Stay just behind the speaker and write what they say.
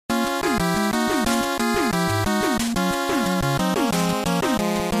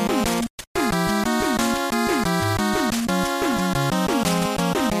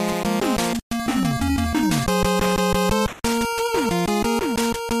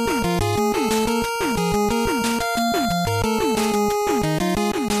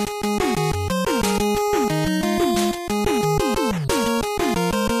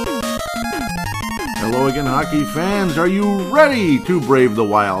hockey fans, are you ready to brave the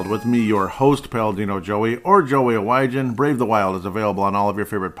wild with me, your host, Paladino Joey, or Joey Awajan? Brave the Wild is available on all of your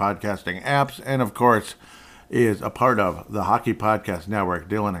favorite podcasting apps, and of course, is a part of the Hockey Podcast Network.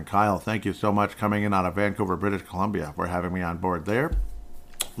 Dylan and Kyle, thank you so much coming in out of Vancouver, British Columbia for having me on board there.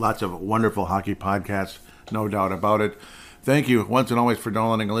 Lots of wonderful hockey podcasts, no doubt about it. Thank you once and always for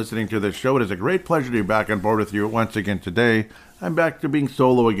downloading and listening to this show. It is a great pleasure to be back on board with you once again today. I'm back to being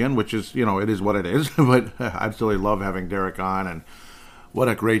solo again, which is, it is what it is. But I absolutely love having Derek on, and what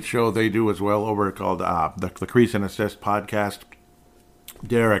a great show they do as well over called the Crease and Assist podcast.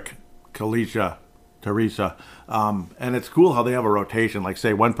 Derek, Kalisha, Teresa. And it's cool how they have a rotation. Like,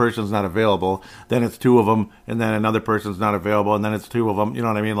 say, one person's not available, then it's two of them, and then another person's not available, and then it's two of them. You know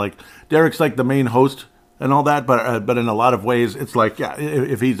what I mean? Like, Derek's like the main host and all that, but in a lot of ways, it's like, yeah,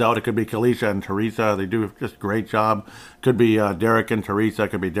 if he's out, it could be Kalisha and Teresa. They do just a great job. Could be Derek and Teresa.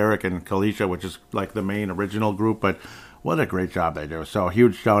 Could be Derek and Kalisha, which is like the main original group. But what a great job they do. So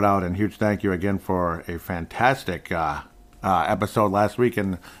huge shout out and huge thank you again for a fantastic episode last week,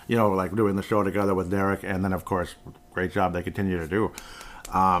 and like doing the show together with Derek, and then of course, great job they continue to do.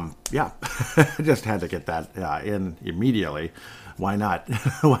 Yeah, just had to get that in immediately. Why not?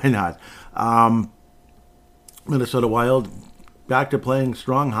 Why not? Minnesota Wild back to playing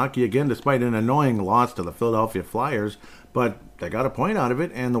strong hockey again, despite an annoying loss to the Philadelphia Flyers, but they got a point out of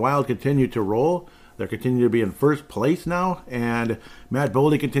it, and the Wild continue to roll. They continue to be in first place now, and Matt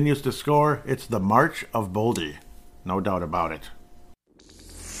Boldy continues to score. It's the March of Boldy, no doubt about it.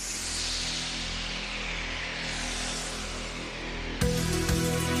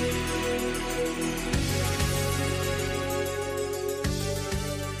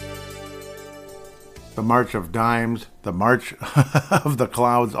 The March of Dimes, the March of the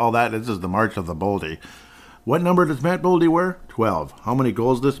Clouds, all that. This is the March of the Boldy. What number does Matt Boldy wear? 12. How many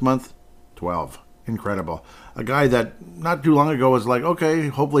goals this month? 12. Incredible. A guy that not too long ago was like, okay,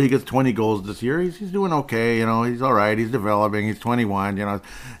 hopefully he gets 20 goals this year. He's doing okay, he's all right. He's developing. He's 21,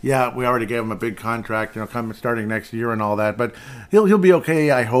 Yeah, we already gave him a big contract, coming starting next year and all that. But he'll be okay,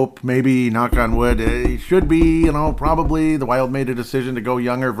 I hope. Maybe, knock on wood. He should be, probably. The Wild made a decision to go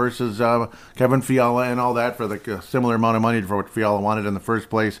younger versus Kevin Fiala and all that for the similar amount of money for what Fiala wanted in the first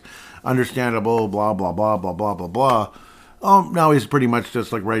place. Understandable, blah, blah, blah, blah, blah, blah, blah. Now he's pretty much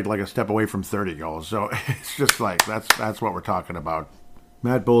just like a step away from 30 goals. So it's just like, that's what we're talking about.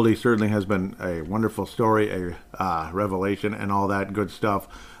 Matt Boldy certainly has been a wonderful story, a revelation, and all that good stuff.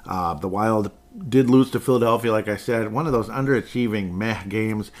 The Wild did lose to Philadelphia, like I said. One of those underachieving meh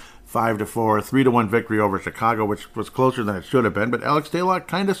games, 5-4, 3-1 victory over Chicago, which was closer than it should have been. But Alex Stalock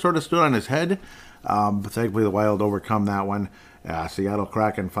kind of sort of stood on his head. But thankfully the Wild overcome that one. Seattle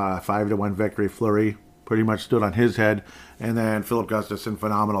Kraken 5-1 victory. Fleury pretty much stood on his head. And then Philip Gustafson,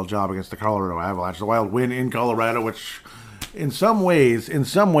 phenomenal job against the Colorado Avalanche. The Wild win in Colorado, which in some ways,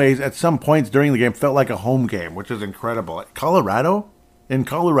 at some points during the game, felt like a home game, which is incredible. Colorado? In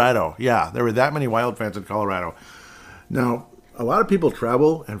Colorado. Yeah, there were that many Wild fans in Colorado. Now, a lot of people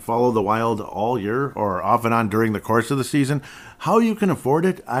travel and follow the Wild all year or off and on during the course of the season. How you can afford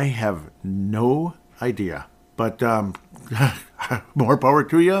it, I have no idea. But more power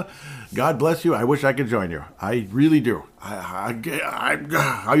to you. God bless you. I wish I could join you. I really do. How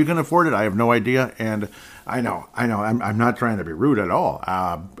you can afford it, I have no idea. And I know. I'm not trying to be rude at all.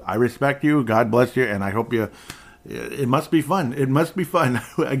 I respect you. God bless you. And I hope you... It must be fun. It must be fun.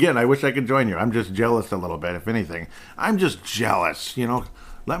 Again, I wish I could join you. I'm just jealous a little bit, if anything. I'm just jealous,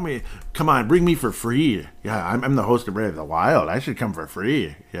 Let me... Come on, bring me for free. Yeah, I'm the host of Brave the Wild. I should come for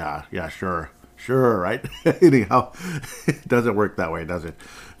free. Yeah, sure. Sure, right? Anyhow, it doesn't work that way, does it?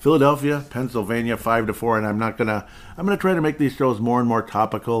 Philadelphia, Pennsylvania, 5-4, and I'm gonna try to make these shows more and more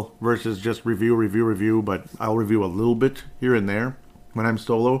topical versus just review, but I'll review a little bit here and there when I'm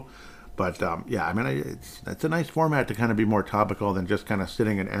solo. But it's a nice format to kind of be more topical than just kind of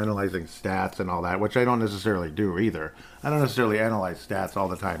sitting and analyzing stats and all that, which I don't necessarily do either. I don't necessarily analyze stats all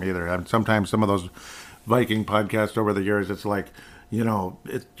the time either. And sometimes some of those Viking podcasts over the years, it's like,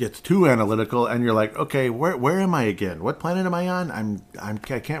 it gets too analytical, and you're like, okay, where am I again? What planet am I on? I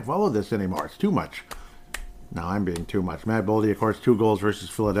can't follow this anymore. It's too much. Now I'm being too much. Matt Boldy, of course, 2 goals versus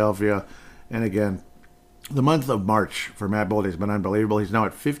Philadelphia, and again, the month of March for Matt Boldy has been unbelievable. He's now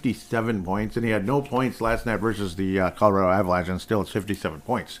at 57 points, and he had no points last night versus the Colorado Avalanche, and still it's 57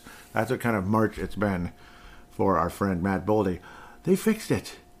 points. That's what kind of March it's been for our friend Matt Boldy. They fixed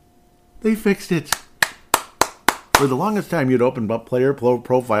it. For the longest time, you'd open up player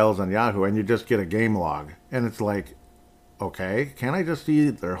profiles on Yahoo, and you just get a game log. And it's like, okay, can't I just see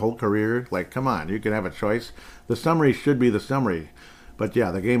their whole career? Like, come on, you can have a choice. The summary should be the summary. But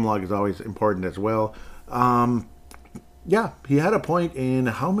yeah, the game log is always important as well. Yeah, he had a point in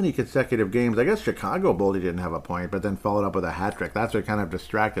how many consecutive games? I guess Chicago Boldy didn't have a point, but then followed up with a hat trick. That's what kind of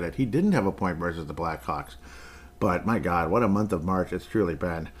distracted it. He didn't have a point versus the Blackhawks. But my God, what a month of March it's truly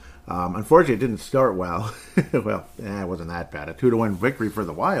been. Unfortunately, it didn't start well. Well, it wasn't that bad. A 2-1 victory for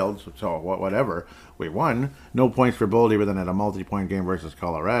the Wilds, so whatever. We won. No points for Boldy, but then had a multi-point game versus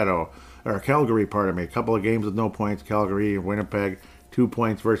Calgary, pardon me. A couple of games with no points. Calgary and Winnipeg, 2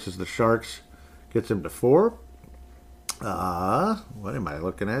 points versus the Sharks. Gets him to 4. What am I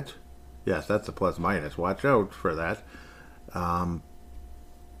looking at? Yes, that's a plus minus. Watch out for that.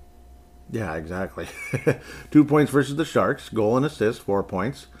 Yeah, exactly. 2 points versus the Sharks. Goal and assist, 4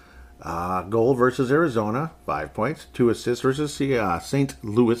 points. Goal versus Arizona, 5 points. 2 assists versus St.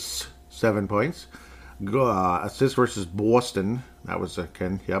 Louis, 7 points. Assist versus Boston, that was a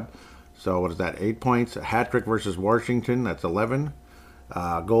Ken, yep. So what is that, 8 points. A hat trick versus Washington, that's 11.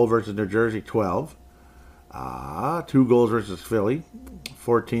 Goal versus New Jersey, 12. 2 goals versus Philly,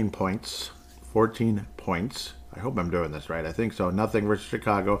 14 points. 14 points. I hope I'm doing this right. I think so. Nothing versus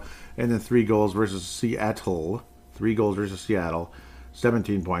Chicago. And then 3 goals versus Seattle. 3 goals versus Seattle.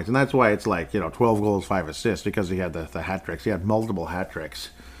 17 points. And that's why it's like, 12 goals, 5 assists, because he had the hat tricks. He had multiple hat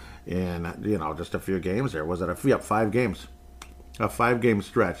tricks in, just a few games there. Was it 5 games? A 5-game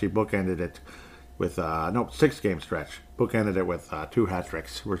stretch. He bookended it with, 6-game stretch. Bookended it with 2 hat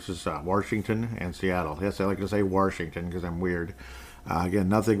tricks versus Washington and Seattle. Yes, I like to say Washington because I'm weird. Again,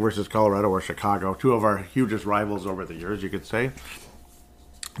 nothing versus Colorado or Chicago. 2 of our hugest rivals over the years, you could say.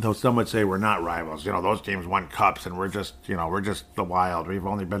 Though some would say we're not rivals. Those teams won cups and we're just the Wild. We've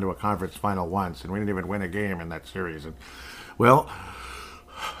only been to a conference final once and we didn't even win a game in that series. And, well,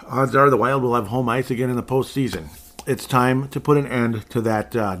 odds are the Wild will have home ice again in the postseason. It's time to put an end to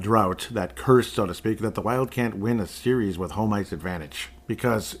that drought, that curse, so to speak, that the Wild can't win a series with home ice advantage.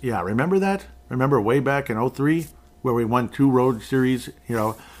 Because, remember that? Remember way back in 2003 where we won 2 road series,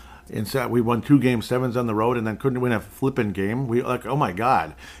 we won 2 game 7s on the road and then couldn't win a flipping game. Oh my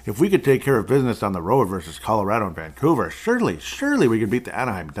God, if we could take care of business on the road versus Colorado and Vancouver, surely we could beat the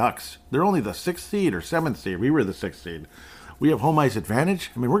Anaheim Ducks. They're only the 6th seed or 7th seed. We were the 6th seed. We have home ice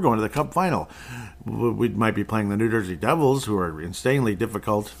advantage. I mean, we're going to the Cup final. We might be playing the New Jersey Devils, who are insanely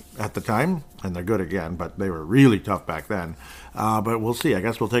difficult at the time, and they're good again, but they were really tough back then. But we'll see. I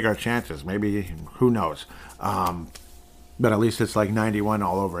guess we'll take our chances. Maybe, who knows? But at least it's like 91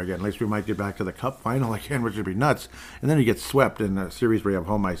 all over again. At least we might get back to the Cup final again, which would be nuts. And then you get swept in a series where you have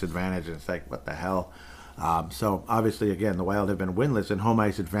home ice advantage, and it's like, what the hell? So obviously, again, the Wild have been winless in home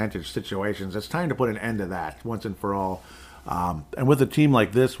ice advantage situations. It's time to put an end to that once and for all. And with a team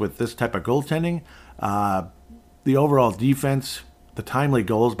like this, with this type of goaltending, the overall defense, the timely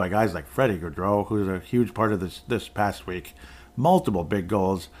goals by guys like Freddie Gaudreau, who's a huge part of this past week, multiple big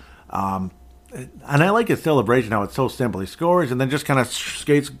goals. And I like his celebration, how it's so simple. He scores and then just kind of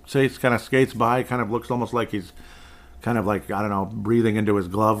skates by, kind of looks almost like he's kind of like, I don't know, breathing into his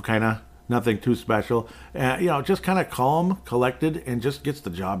glove, kind of. Nothing too special. Just kind of calm, collected, and just gets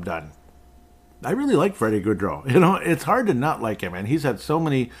the job done. I really like Freddie Gaudreau. It's hard to not like him, and he's had so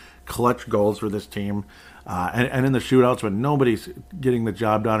many clutch goals for this team. And in the shootouts when nobody's getting the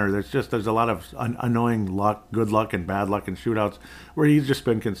job done, or there's a lot of annoying luck, good luck and bad luck in shootouts, where he's just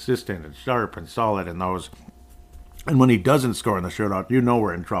been consistent and sharp and solid in those. And when he doesn't score in the shootout,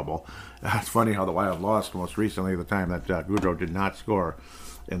 we're in trouble. It's funny how the Wild lost most recently, the time that Gaudreau did not score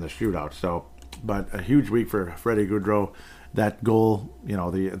in the shootout. So, but a huge week for Freddie Gaudreau. That goal,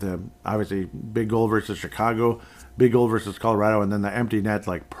 the obviously big goal versus Chicago, big goal versus Colorado, and then the empty net,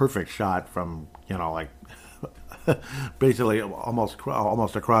 like perfect shot from, basically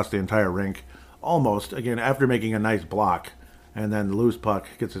almost across the entire rink. Almost, again, after making a nice block, and then the loose puck,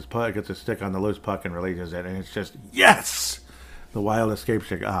 gets his stick on the loose puck and releases it, and it's just, yes! The Wild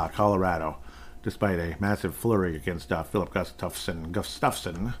escaped Colorado, despite a massive flurry against Philip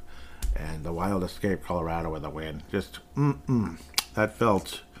Gustafsson. And the Wild escaped Colorado with a win. Just, that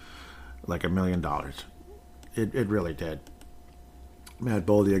felt like $1 million. It really did. Matt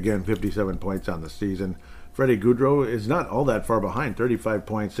Boldy, again, 57 points on the season. Freddie Gaudreau is not all that far behind. 35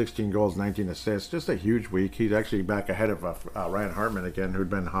 points, 16 goals, 19 assists. Just a huge week. He's actually back ahead of Ryan Hartman again, who'd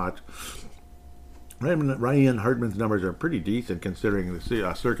been hot. Ryan Hartman's numbers are pretty decent considering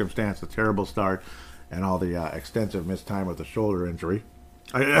the circumstance, the terrible start, and all the extensive missed time with the shoulder injury.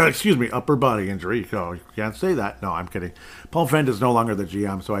 Upper body injury. So you can't say that. No, I'm kidding. Paul Fent is no longer the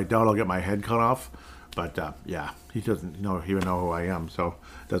GM, so I doubt I'll get my head cut off. But, he doesn't even know who I am, so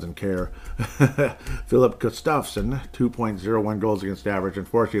doesn't care. Philip Gustafsson, 2.01 goals against average.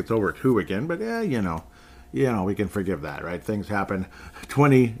 Unfortunately, it's over 2 again, but, we can forgive that, right? Things happen.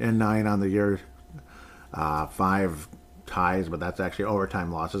 20-9 on the year. 5 ties, but that's actually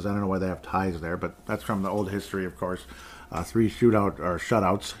overtime losses. I don't know why they have ties there, but that's from the old history, of course. 3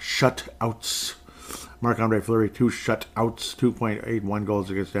 shutouts. Marc Andre Fleury, 2 shutouts, 2.81 goals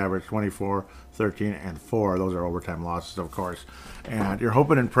against average, 24, 13, and 4. Those are overtime losses, of course. And you're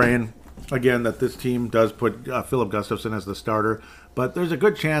hoping and praying, again, that this team does put Philip Gustafsson as the starter. But there's a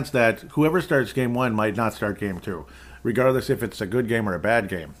good chance that whoever starts game 1 might not start game 2, regardless if it's a good game or a bad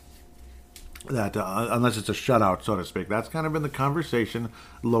game. That unless it's a shutout, so to speak. That's kind of been the conversation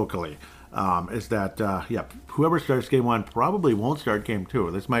locally. Is that, whoever starts game 1 probably won't start game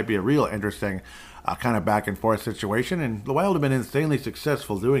 2. This might be a real interesting kind of back and forth situation. And the Wild have been insanely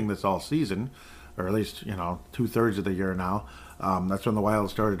successful doing this all season, or at least, 2/3 of the year now. That's when the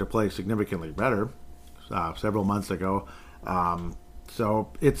Wild started to play significantly better several months ago.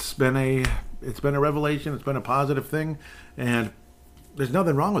 So it's been a revelation. It's been a positive thing, and there's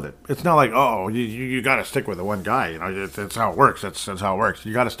nothing wrong with it. It's not like, oh, you got to stick with the one guy. It's how it works. That's how it works.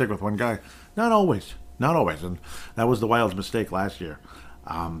 You got to stick with one guy. Not always. And that was the Wild's mistake last year.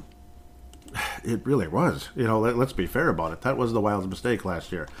 It really was. Let's be fair about it. That was the Wild's mistake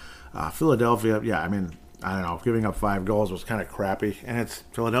last year. Philadelphia, I don't know. Giving up 5 goals was kind of crappy, and it's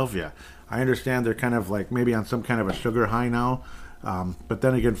Philadelphia. I understand they're kind of like maybe on some kind of a sugar high now. But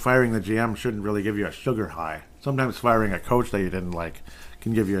then again, firing the GM shouldn't really give you a sugar high. Sometimes firing a coach that you didn't like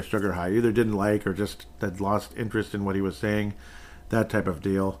can give you a sugar high. You either didn't like or just had lost interest in what he was saying, that type of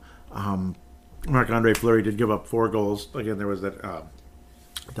deal. Marc Andre Fleury did give up 4 goals. Again, there was that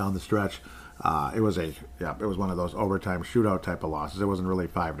down the stretch. It was one of those overtime shootout type of losses. It wasn't really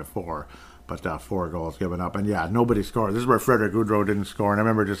 5-4, but 4 goals given up. And nobody scored. This is where Frederick Gaudreau didn't score. And I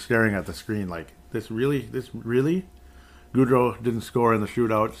remember just staring at the screen like, this really? Gaudreau didn't score in the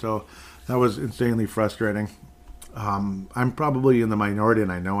shootout, so that was insanely frustrating. I'm probably in the minority,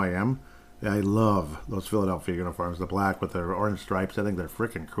 and I know I am. I love those Philadelphia uniforms, the black with the orange stripes. I think they're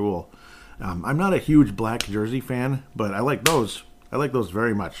freaking cool. I'm not a huge black jersey fan, but I like those. I like those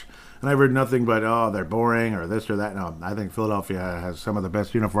very much. And I've heard nothing but, they're boring or this or that. No, I think Philadelphia has some of the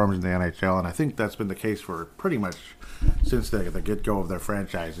best uniforms in the NHL, and I think that's been the case for pretty much since the get-go of their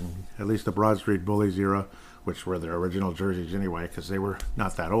franchise, and at least the Broad Street Bullies era, which were their original jerseys anyway, because they were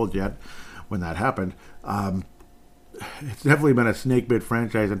not that old yet when that happened. It's definitely been a snake-bit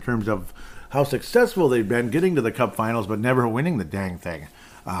franchise in terms of how successful they've been getting to the Cup Finals, but never winning the dang thing.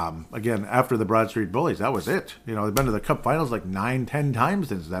 Again, after the Broad Street Bullies, that was it. They've been to the Cup Finals like 9-10 times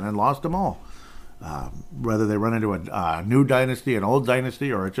since then and lost them all. Whether they run into a new dynasty, an old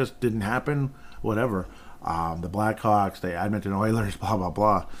dynasty, or it just didn't happen, whatever. The Blackhawks, the Edmonton Oilers, blah, blah,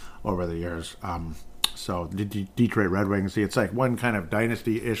 blah, over the years. So Detroit Red Wings, it's like one kind of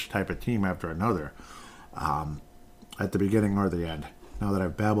dynasty-ish type of team after another, at the beginning or the end, now that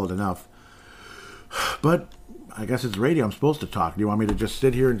I've babbled enough. But I guess it's radio. I'm supposed to talk. Do you want me to just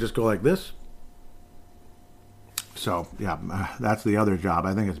sit here and just go like this? So, that's the other job.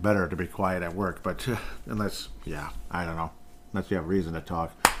 I think it's better to be quiet at work, but unless you have reason to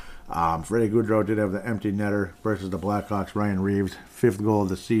talk. Freddie Gaudreau did have the empty netter versus the Blackhawks. Ryan Reeves, 5th goal of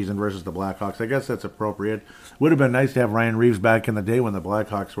the season versus the Blackhawks. I guess that's appropriate. Would have been nice to have Ryan Reeves back in the day when the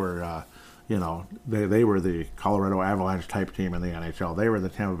Blackhawks were, they were the Colorado Avalanche type team in the NHL. They were the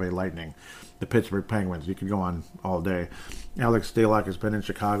Tampa Bay Lightning, the Pittsburgh Penguins. You could go on all day. Alex Stalock has been in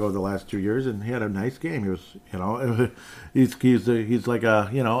Chicago the last 2 years, and he had a nice game. He was, he's like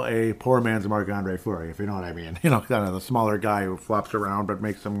a poor man's Marc Andre Fleury, if you know what I mean. Kind of the smaller guy who flops around but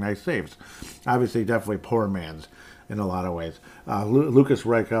makes some nice saves. Obviously, definitely poor man's in a lot of ways. Lucas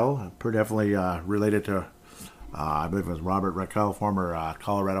Reichel, definitely related to, I believe it was Robert Reichel, former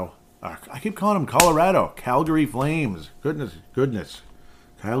Colorado. I keep calling him Colorado. Calgary Flames. Goodness.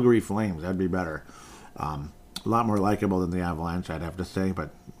 Calgary Flames. That'd be better. A lot more likable than the Avalanche, I'd have to say,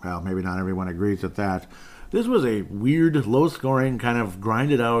 but, maybe not everyone agrees with that. This was a weird, low-scoring, kind of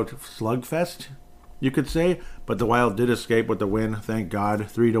grinded-out slugfest, you could say, but the Wild did escape with the win, thank God,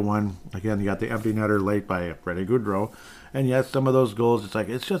 3-1. Again, you got the empty netter late by Freddie Gaudreau, and yes, some of those goals,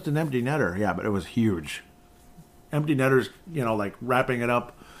 it's just an empty netter. Yeah, but it was huge. Empty netters, like wrapping it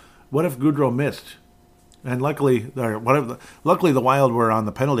up. What if Gaudreau missed? And luckily, the Wild were on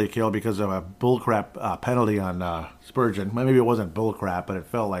the penalty kill because of a bullcrap penalty on Spurgeon. Maybe it wasn't bullcrap, but it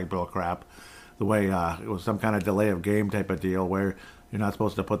felt like bullcrap. The way it was some kind of delay of game type of deal where you're not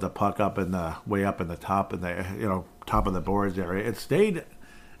supposed to put the puck up in the way up in the top in the top of the boards area. It stayed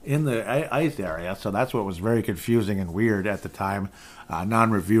in the ice area, so that's what was very confusing and weird at the time,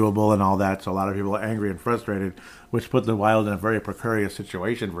 non-reviewable and all that. So a lot of people are angry and frustrated, which put the Wild in a very precarious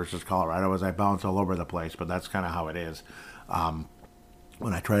situation versus Colorado as I bounce all over the place. But that's kind of how it is.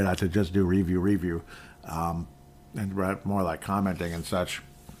 When I try not to just do review. and more like commenting and such.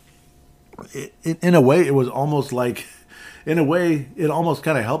 In a way, it was almost like, in a way, it almost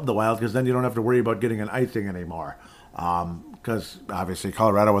kind of helped the Wild because then you don't have to worry about getting an icing anymore. Because obviously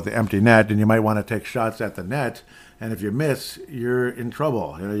Colorado with the empty net, and you might want to take shots at the net, and if you miss, you're in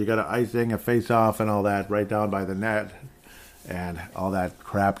trouble. You got an icing, a face-off, and all that right down by the net, and all that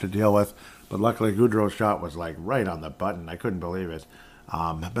crap to deal with. But luckily, Gaudreau's shot was like right on the button. I couldn't believe it.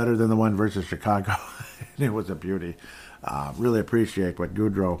 Better than the one versus Chicago. It was a beauty. Really appreciate what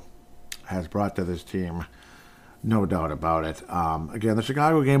Gaudreau has brought to this team. No doubt about it. Again, the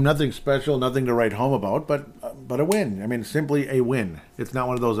Chicago game, nothing special, nothing to write home about, but a win. I mean, simply a win. It's not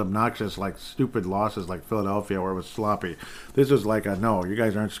one of those obnoxious, like, stupid losses like Philadelphia where it was sloppy. This was like no, you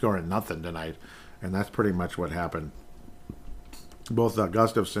guys aren't scoring nothing tonight. And that's pretty much what happened. Both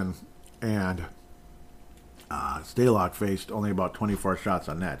Gustafsson and Stalock faced only about 24 shots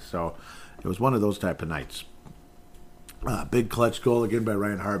on net. So it was one of those type of nights. Big clutch goal again by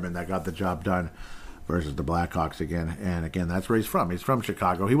Ryan Hartman that got the job done versus the Blackhawks again. And again, that's where he's from. He's from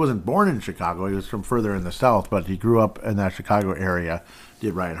Chicago. He wasn't born in Chicago. He was from further in the south, but he grew up in that Chicago area,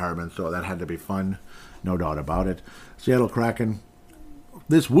 did Ryan Hartman. So that had to be fun. No doubt about it. Seattle Kraken.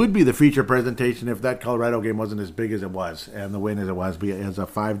 This would be the feature presentation if that Colorado game wasn't as big as it was and the win as it was. It's a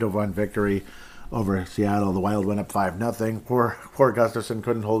 5-1 victory over Seattle. The Wild went up 5-0. Poor Gustafsson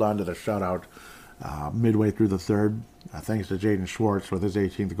couldn't hold on to the shutout midway through the third, thanks to Jaden Schwartz with his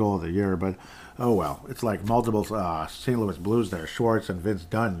 18th goal of the year. But, oh well, it's like multiple St. Louis Blues there. Schwartz and Vince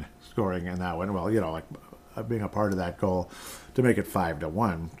Dunn scoring in that one. Well, like being a part of that goal to make it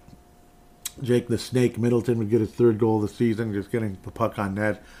 5-1. Jake the Snake Middleton would get his third goal of the season, just getting the puck on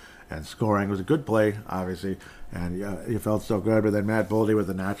net and scoring. It was a good play, obviously, and he felt so good. But then Matt Boldy with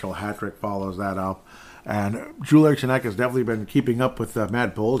the natural hat trick follows that up. And Joel Eriksson has definitely been keeping up with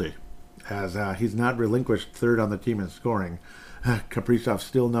Matt Boldy, as he's not relinquished third on the team in scoring. Kaprizov's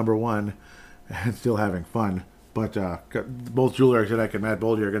still number one and still having fun. But both Joel Eriksson and Matt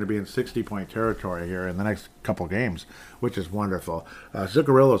Boldy are going to be in 60-point territory here in the next couple games, which is wonderful.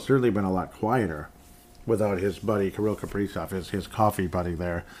 Zuccarello's certainly been a lot quieter without his buddy, Kirill Kaprizov, his coffee buddy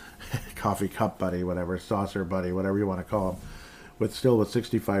there. Coffee cup buddy, whatever, saucer buddy, whatever you want to call him. Still with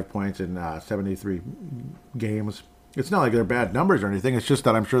 65 points in 73 games. It's not like they're bad numbers or anything. It's just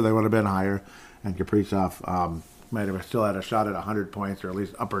that I'm sure they would have been higher. And Kaprizov might have still had a shot at 100 points or at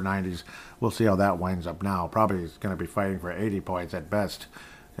least upper 90s. We'll see how that winds up now. Probably he's going to be fighting for 80 points at best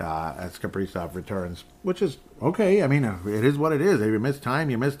as Kaprizov returns, which is okay. I mean, it is what it is. If you miss time,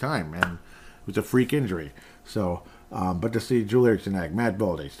 you miss time. And it was a freak injury. So, but to see Joel Eriksson, Matt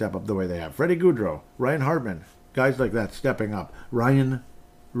Boldy step up the way they have. Freddie Gaudreau, Ryan Hartman, guys like that stepping up. Ryan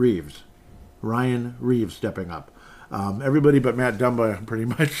Reeves stepping up. Everybody but Matt Dumba pretty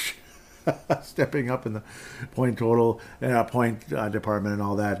much stepping up in the point total and point department and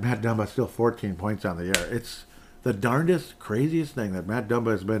all that. Matt Dumba still 14 points on the year. It's the darndest, craziest thing that Matt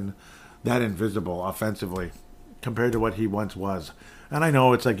Dumba has been that invisible offensively compared to what he once was. And I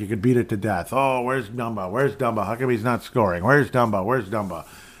know it's like you could beat it to death. Oh, where's Dumba? Where's Dumba? How come he's not scoring? Where's Dumba? Where's Dumba?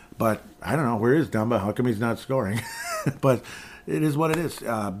 But I don't know. Where is Dumba? How come he's not scoring? But it is what it is.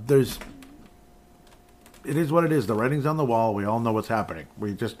 It is what it is. The writing's on the wall. We all know what's happening.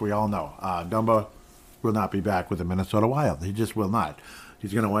 We all know. Dumba will not be back with the Minnesota Wild. He just will not.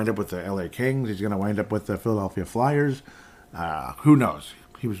 He's going to wind up with the LA Kings. He's going to wind up with the Philadelphia Flyers. Who knows?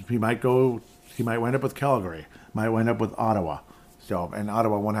 He might wind up with Calgary. Might wind up with Ottawa. So, and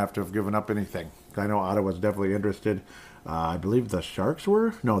Ottawa won't have to have given up anything. I know Ottawa's definitely interested. I believe the Sharks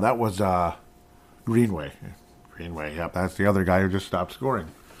were? No, that was Greenway. Greenway, yep. That's the other guy who just stopped scoring.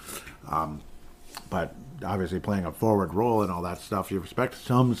 But obviously playing a forward role and all that stuff, you expect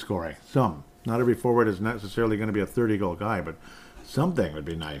some scoring. Some. Not every forward is necessarily going to be a 30-goal guy, but something would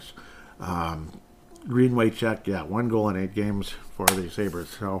be nice. Greenway check, 1 goal in 8 games for the Sabres.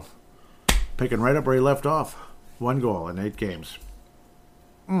 So picking right up where he left off. 1 goal in 8 games.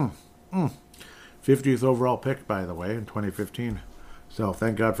 50th overall pick, by the way, in 2015. So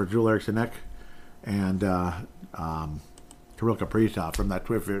thank God for Joel Eriksson and Kirill Kaprizov from that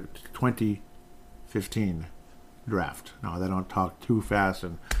 2015 draft. Now, they don't talk too fast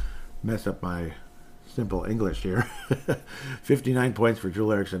and mess up my simple English here. 59 points for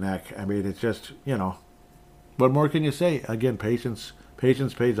Joel Eriksson. I mean, it's just, what more can you say? Again, patience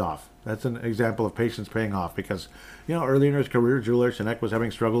pays off. That's an example of patience paying off because, early in his career, Joel Eriksson was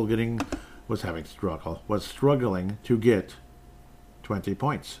struggling to get 20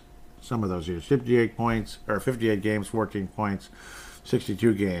 points. Some of those years, 58 points, or 58 games, 14 points,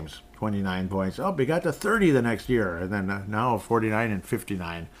 62 games, 29 points. Oh, he got to 30 the next year, and then now 49 and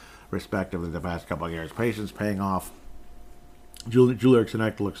 59. respectively, the past couple of years. Patience paying off. Julier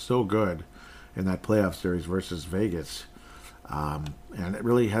Connect looks so good in that playoff series versus Vegas. And it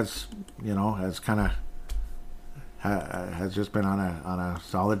really has, has kind of has just been on a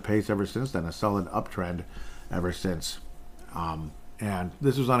solid pace ever since then, a solid uptrend ever since. And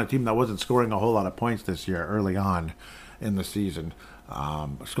this was on a team that wasn't scoring a whole lot of points this year early on in the season.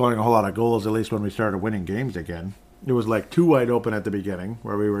 Scoring a whole lot of goals, at least when we started winning games again. It was like too wide open at the beginning,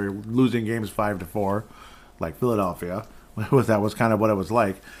 where we were losing games 5-4, like Philadelphia. That was kind of what it was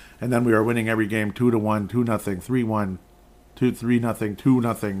like. And then we were winning every game 2-1, 2-0, 3-1, 2-3-0,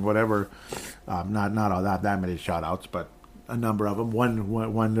 2-0, whatever. Not all that many shutouts, but a number of them.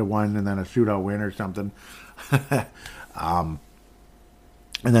 1-1, and then a shootout win or something.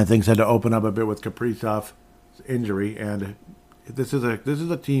 And then things had to open up a bit with Kaprizov's injury, and this is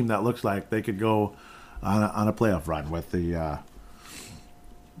a team that looks like they could go on a playoff run with the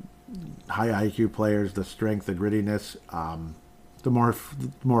high IQ players, the strength, the grittiness, the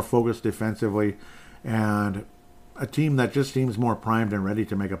more focused defensively, and a team that just seems more primed and ready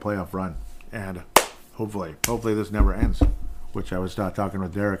to make a playoff run. And hopefully this never ends. Which I was talking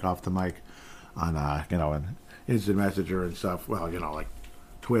with Derek off the mic on an instant messenger and stuff. Well, like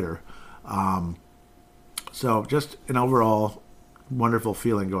Twitter. So just an overall wonderful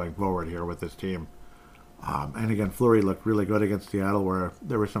feeling going forward here with this team. And again, Fleury looked really good against Seattle, where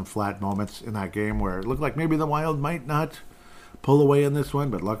there were some flat moments in that game where it looked like maybe the Wild might not pull away in this one,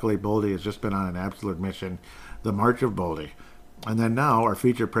 but luckily Boldy has just been on an absolute mission. The March of Boldy. And then now our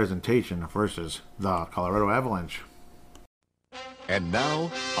feature presentation versus the Colorado Avalanche. And now,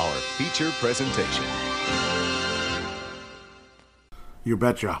 our feature presentation. You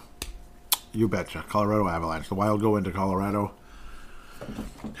betcha. Colorado Avalanche. The Wild go into Colorado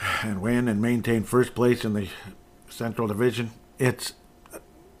and win and maintain first place in the Central Division. I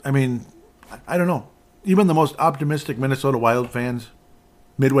don't know. Even the most optimistic Minnesota Wild fans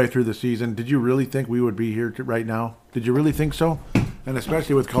midway through the season, did you really think we would be here right now? Did you really think so? And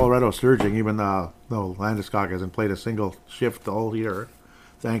especially with Colorado surging, even though Landeskog hasn't played a single shift the whole year.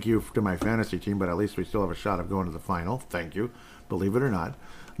 Thank you to my fantasy team, but at least we still have a shot of going to the final. Thank you. Believe it or not.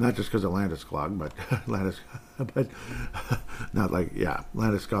 Not just because of Landeskog, but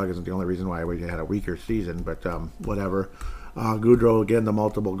Landeskog isn't the only reason why we had a weaker season, but whatever. Gaudreau, again, the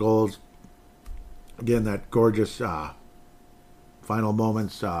multiple goals. Again, that gorgeous final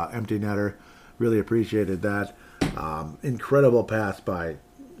moments, empty netter. Really appreciated that. Incredible pass by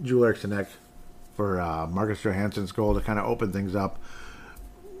Julier Connect for Marcus Johansson's goal to kind of open things up.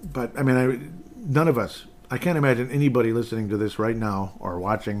 But, none of us, I can't imagine anybody listening to this right now or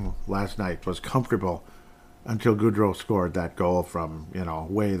watching last night was comfortable until Gaudreau scored that goal from,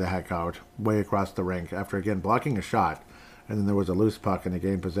 way the heck out, way across the rink after, again, blocking a shot. And then there was a loose puck and he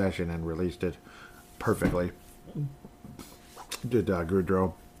gained possession and released it perfectly. Did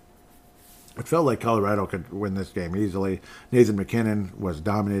Gaudreau. It felt like Colorado could win this game easily. Nathan McKinnon was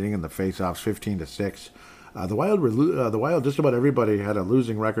dominating in the faceoffs, 15-6. The Wild, just about everybody had a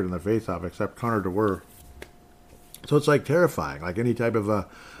losing record in the faceoff except Connor DeWer. So it's like terrifying, like any type of a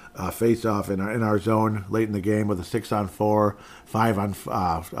faceoff in our zone late in the game with a 6-on-4,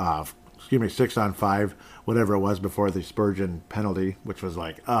 6-on-5, whatever it was before the Spurgeon penalty, which was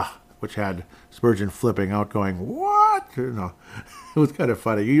like which had Spurgeon flipping out, going, "What?" It was kind of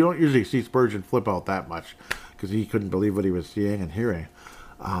funny. You don't usually see Spurgeon flip out that much because he couldn't believe what he was seeing and hearing.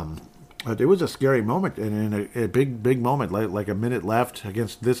 But it was a scary moment, and in a big moment, like a minute left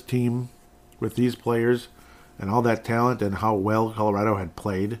against this team with these players and all that talent and how well Colorado had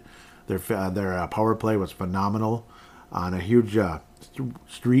played. Their power play was phenomenal on a huge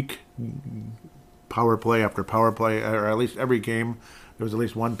streak, power play after power play, or at least every game. There was at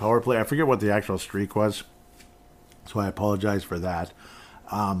least one power play. I forget what the actual streak was, so I apologize for that.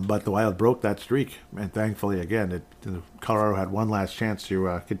 But the Wild broke that streak, and thankfully, again, Colorado had one last chance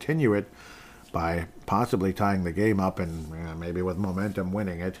to continue it by possibly tying the game up and maybe with momentum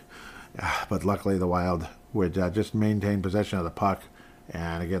winning it. But luckily, the Wild would just maintain possession of the puck,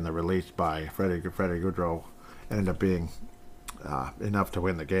 and again, the release by Freddie Gaudreau ended up being enough to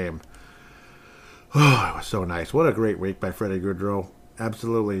win the game. Oh, it was so nice. What a great week by Freddie Gaudreau.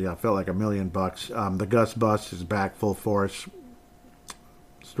 Absolutely felt like $1 million. The Gus Bus is back full force.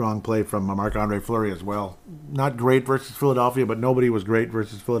 Strong play from Marc Andre Fleury as well. Not great versus Philadelphia, but nobody was great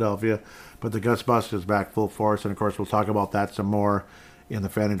versus Philadelphia. But the Gus Bus is back full force, and of course we'll talk about that some more in the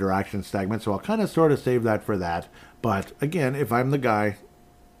fan interaction segment. So I'll kind of sort of save that for that. But again, if I'm the guy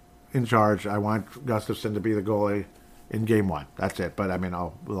in charge, I want Gustafsson to be the goalie in Game 1. That's it. But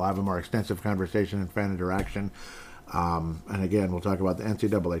we'll have a more extensive conversation in fan interaction. And again, we'll talk about the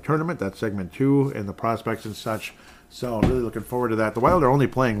NCAA tournament. That's segment 2 and the prospects and such. So I'm really looking forward to that. The Wild are only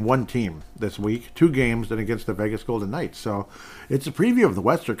playing one team this week, 2 games, and against the Vegas Golden Knights. So it's a preview of the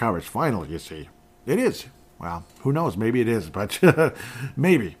Western Conference Final, you see. It is. Well, who knows? Maybe it is, but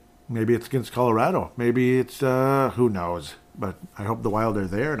maybe. Maybe it's against Colorado. Maybe it's, who knows. But I hope the Wild are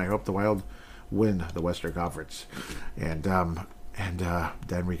there, and I hope the Wild win the Western Conference. And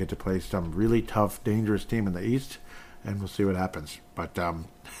then we get to play some really tough, dangerous team in the East, and we'll see what happens. But I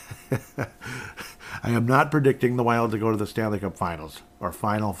am not predicting the Wild to go to the Stanley Cup Finals or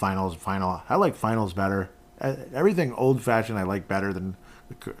final. I like finals better. Everything old-fashioned I like better than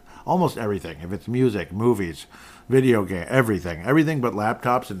almost everything. If it's music, movies, video game, everything but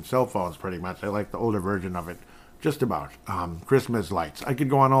laptops and cell phones, pretty much. I like the older version of it, just about. Christmas lights. I could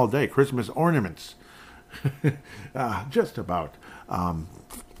go on all day. Christmas ornaments, just about.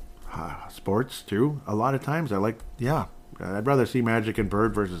 Sports too. A lot of times I like. Yeah, I'd rather see Magic and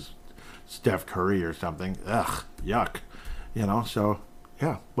Bird versus Steph Curry or something. Ugh, yuck. So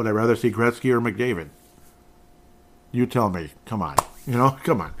yeah. Would I rather see Gretzky or McDavid? You tell me. Come on.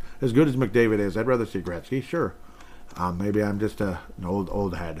 Come on. As good as McDavid is, I'd rather see Gretzky. Sure. Maybe I'm just an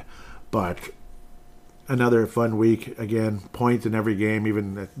old head, but another fun week. Again, points in every game.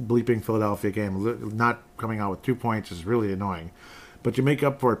 Even the bleeping Philadelphia game, not coming out with 2 points is really annoying. But you make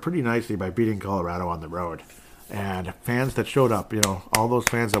up for it pretty nicely by beating Colorado on the road. And fans that showed up, all those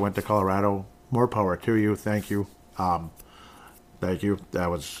fans that went to Colorado, more power to you. Thank you. Thank you.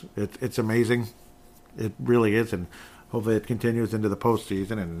 It's amazing. It really is. And hopefully it continues into the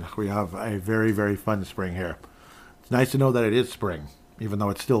postseason. And we have a very, very fun spring here. It's nice to know that it is spring, even though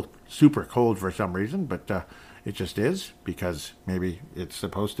it's still super cold for some reason. But it just is, because maybe it's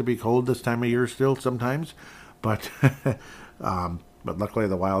supposed to be cold this time of year still sometimes. But but luckily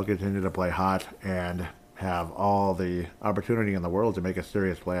the Wild continue to play hot and have all the opportunity in the world to make a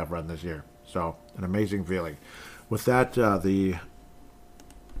serious playoff run this year. So an amazing feeling. With that, the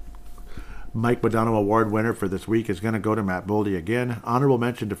Mike Modano Award winner for this week is going to go to Matt Boldy again. Honorable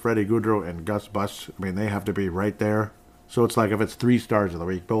mention to Freddie Gaudreau and Gus Bus. I mean, they have to be right there. So it's like if it's 3 stars of the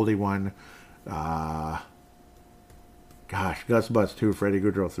week. Boldy won. Gus Bus 2, Freddie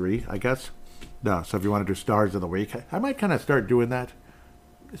Gaudreau 3, I guess. No, so if you want to do stars of the week, I might kind of start doing that,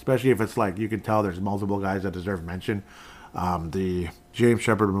 especially if it's like you can tell there's multiple guys that deserve mention. The James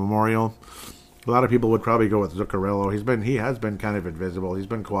Shepard Memorial, a lot of people would probably go with Zuccarello. He has been kind of invisible. He's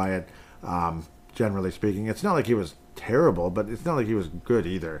been quiet, generally speaking. It's not like he was terrible, but it's not like he was good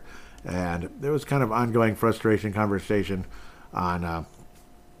either. And there was kind of ongoing frustration conversation on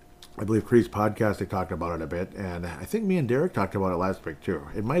I believe Cree's podcast, they talked about it a bit, and I think me and Derek talked about it last week too.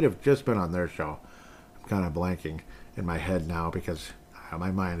 It might have just been on their show. I'm kind of blanking in my head now because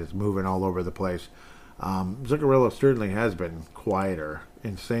my mind is moving all over the place. Zuccarello certainly has been quieter,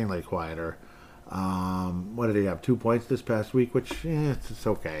 insanely quieter. What did he have? 2 points this past week, which it's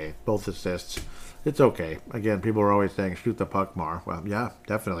okay. Both assists. It's okay. Again, people are always saying shoot the puck more. Well, yeah,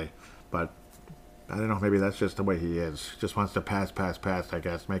 definitely. But I don't know, maybe that's just the way he is. Just wants to pass, I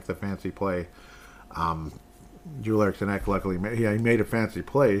guess, make the fancy play. Joel Eriksson Ek, luckily, he made a fancy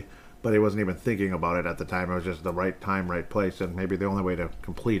play, but he wasn't even thinking about it at the time. It was just the right time, right place, and maybe the only way to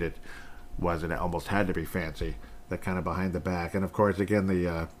complete it was it almost had to be fancy, that kind of behind the back. And, of course, again,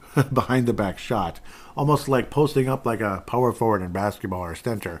 the behind the back shot, almost like posting up like a power forward in basketball or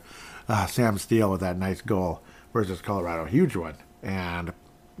center. Sam Steele with that nice goal versus Colorado. Huge one. And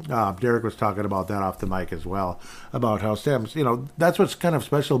Derek was talking about that off the mic as well, about how Sam's, that's what's kind of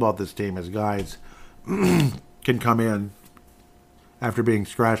special about this team is guys can come in after being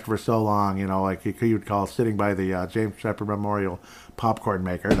scratched for so long, like he would call sitting by the James Shepard Memorial popcorn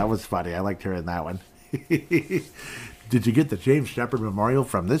maker. That was funny. I liked hearing that one. Did you get the James Shepard Memorial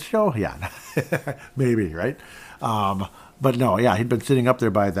from this show? Yeah, maybe, right? But no, yeah, he'd been sitting up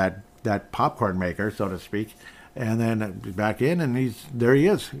there by that popcorn maker, so to speak. And then back in, and there he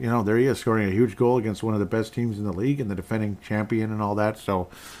is, scoring a huge goal against one of the best teams in the league and the defending champion and all that. So,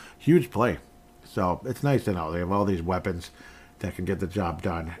 huge play. So, it's nice to know they have all these weapons that can get the job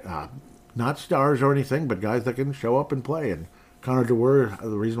done. Not stars or anything, but guys that can show up and play. And Connor Dewar,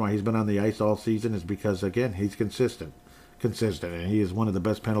 the reason why he's been on the ice all season is because, again, he's consistent. And he is one of the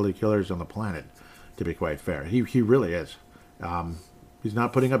best penalty killers on the planet, to be quite fair. He really is. He's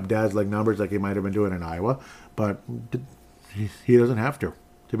not putting up dazzling numbers like he might have been doing in Iowa, but he doesn't have to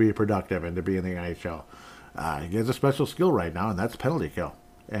be productive and to be in the NHL. He has a special skill right now, and that's penalty kill.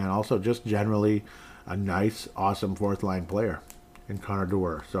 And also just generally a nice, awesome fourth-line player in Connor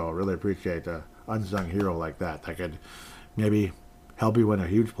Dewar. So really appreciate an unsung hero like that could maybe help you win a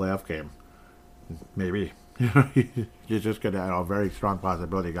huge playoff game. Maybe. You just get a very strong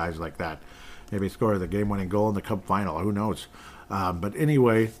possibility, guys like that. Maybe score the game-winning goal in the Cup final. Who knows? But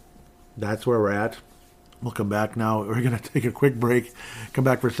anyway, that's where we're at. We'll come back now. We're going to take a quick break. Come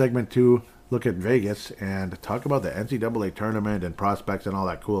back for segment 2. Look at Vegas and talk about the NCAA tournament and prospects and all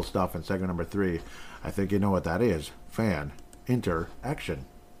that cool stuff in segment number 3. I think you know what that is. Fan interaction.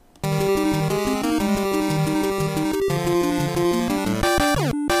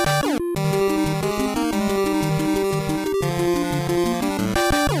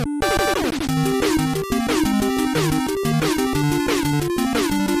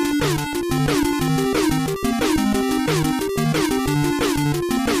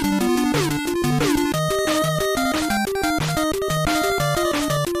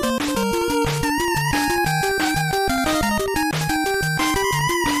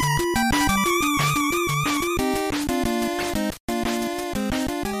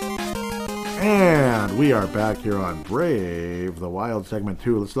 We are back here on Brave the Wild segment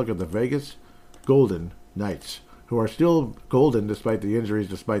 2. Let's look at the Vegas Golden Knights, who are still golden despite the injuries,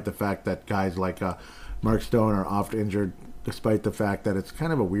 despite the fact that guys like Mark Stone are oft injured, despite the fact that it's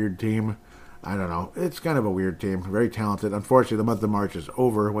kind of a weird team. I don't know. It's kind of a weird team. Very talented. Unfortunately, the month of March is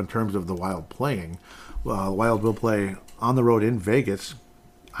over in terms of the Wild playing. The Wild will play on the road in Vegas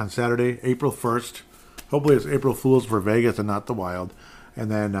on Saturday, April 1st. Hopefully it's April Fool's for Vegas and not the Wild. And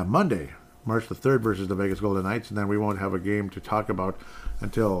then Monday, March the 3rd versus the Vegas Golden Knights, and then we won't have a game to talk about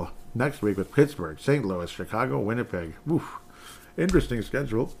until next week with Pittsburgh, St. Louis, Chicago, Winnipeg. Oof. Interesting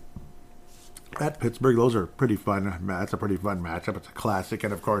schedule. At Pittsburgh, those are pretty fun. That's a pretty fun matchup. It's a classic,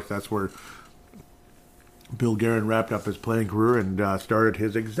 and of course that's where Bill Guerin wrapped up his playing career and started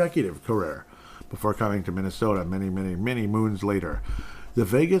his executive career before coming to Minnesota many moons later. The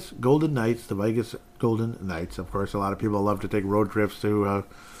Vegas Golden Knights, of course, a lot of people love to take road trips to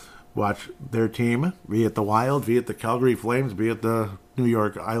watch their team, be it the Wild, be it the Calgary Flames, be it the New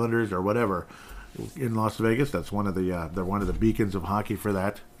York Islanders or whatever. In Las Vegas, that's one of the they're one of the beacons of hockey for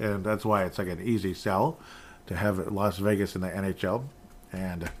that, and that's why it's like an easy sell to have Las Vegas in the NHL,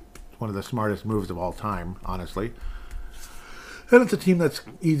 and one of the smartest moves of all time, honestly. And it's a team that's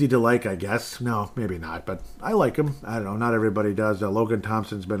easy to like, I guess. No, maybe not, but I like them. I don't know, not everybody does. Logan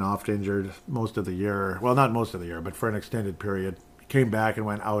Thompson's been oft injured most of the year. Well, not most of the year, but for an extended period. Came back and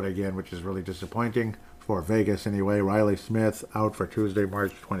went out again, which is really disappointing for Vegas anyway. Riley Smith out for Tuesday,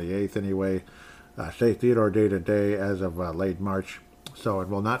 March 28th anyway. Shea Theodore day-to-day as of late March. So it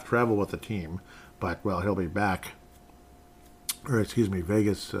will not travel with the team, but, well, he'll be back. Or, excuse me,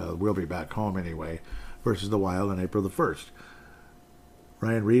 Vegas will be back home anyway versus the Wild on April the 1st.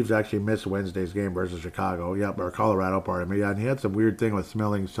 Ryan Reeves actually missed Wednesday's game versus Chicago. Yep, or Colorado, pardon me. And he had some weird thing with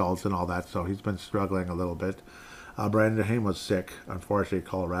smelling salts and all that, so he's been struggling a little bit. Brandon Hayne was sick, unfortunately,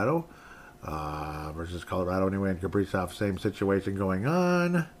 Colorado. Versus Colorado anyway, and Kaprizov, same situation going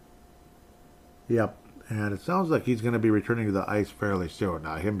on. Yep, and it sounds like he's going to be returning to the ice fairly soon.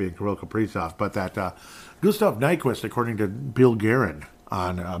 Him being Kirill Kaprizov, but that Gustav Nyquist, according to Bill Guerin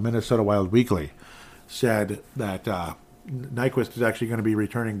on Minnesota Wild Weekly, said that Nyquist is actually going to be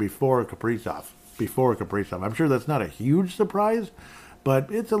returning before Kaprizov. I'm sure that's not a huge surprise,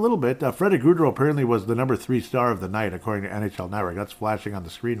 but it's a little bit. Freddie Gaudreau apparently was the number 3 star of the night, according to NHL Network. That's flashing on the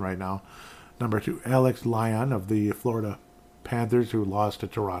screen right now. Number 2, Alex Lyon of the Florida Panthers, who lost to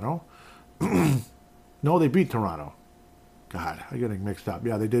Toronto. No, they beat Toronto. God, I'm getting mixed up.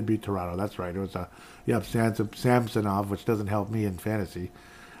 Yeah, they did beat Toronto. That's right. It was Samsonov, which doesn't help me in fantasy.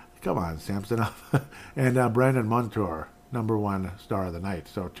 Come on, Samsonov. And Brandon Montour, number 1 star of the night.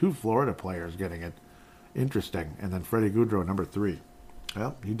 So 2 Florida players getting it. Interesting. And then Freddie Gaudreau, number 3.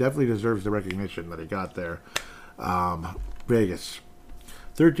 Well, he definitely deserves the recognition that he got there. Vegas,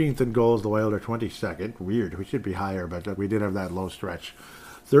 13th in goals. The Wild are 22nd. Weird. We should be higher, but we did have that low stretch.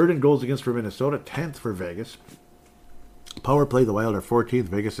 3rd in goals against for Minnesota. 10th for Vegas. Power play, the Wild are 14th.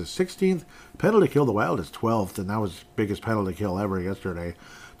 Vegas is 16th. Penalty kill, the Wild is 12th, and that was biggest penalty kill ever yesterday.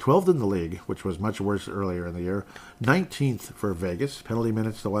 12th in the league, which was much worse earlier in the year. 19th for Vegas. Penalty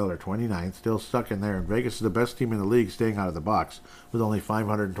minutes, the Wild are 29th. Still stuck in there. And Vegas is the best team in the league staying out of the box with only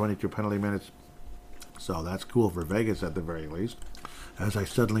 522 penalty minutes. So that's cool for Vegas at the very least. As I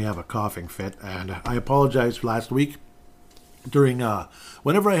suddenly have a coughing fit. And I apologize last week. During,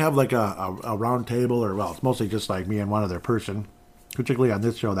 whenever I have like a round table, or, well, it's mostly just like me and one other person. Particularly on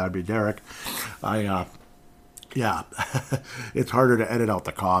this show, that would be Derek. Yeah, it's harder to edit out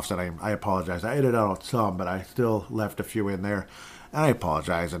the coughs, and I apologize. I edited out some, but I still left a few in there, and I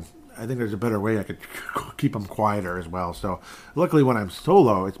apologize, and I think there's a better way I could keep them quieter as well. So luckily when I'm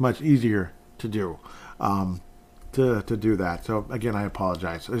solo, it's much easier to do. to do that. So again, I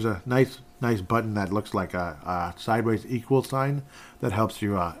apologize. There's a nice button that looks like a sideways equal sign that helps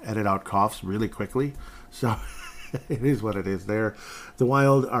you edit out coughs really quickly. So it is what it is there. The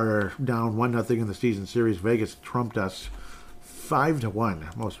Wild are down 1-0 in the season series. Vegas trumped us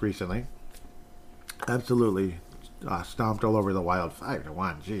 5-1 most recently. Absolutely stomped all over the Wild.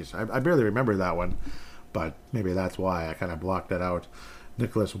 5-1. Jeez, I barely remember that one, but maybe that's why I kind of blocked that out.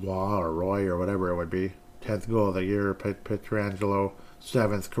 Nicholas Waugh or Roy or whatever it would be. 10th goal of the year. Pietrangelo.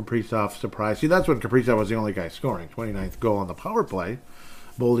 7th. Kaprizov surprise. See, that's when Kaprizov was the only guy scoring. 29th goal on the power play.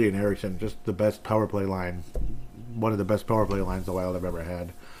 Boldy and Eriksson, just the best power play line. One of the best power play lines the Wild have ever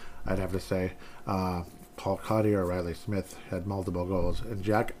had, I'd have to say. Paul Cotty or Riley Smith had multiple goals. And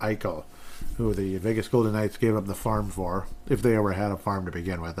Jack Eichel, who the Vegas Golden Knights gave up the farm for, if they ever had a farm to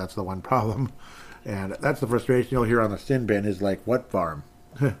begin with. That's the one problem. And that's the frustration you'll hear on the sin bin is like, what farm?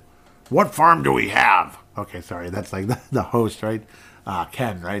 What farm do we have? Okay, sorry, that's like the host, right?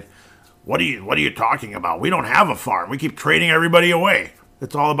 Ken, right? What are you talking about? We don't have a farm. We keep trading everybody away.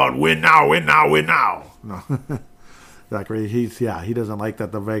 It's all about win now, win now, win now. No. Exactly. He doesn't like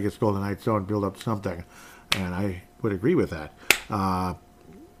that the Vegas Golden Knights don't build up something. And I would agree with that.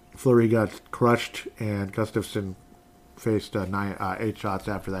 Fleury got crushed, and Gustafsson faced 8 shots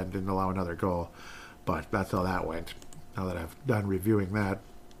after that and didn't allow another goal. But that's how that went. Now that I've done reviewing that,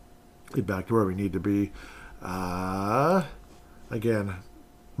 get back to where we need to be. Again,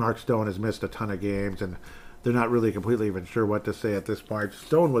 Mark Stone has missed a ton of games, and they're not really completely even sure what to say at this point.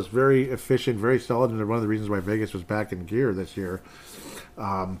 Stone was very efficient, very solid, and one of the reasons why Vegas was back in gear this year.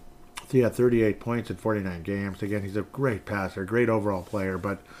 He had 38 points in 49 games. Again, he's a great passer, great overall player,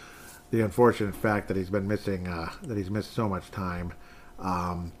 but the unfortunate fact that he's been missing, that he's missed so much time.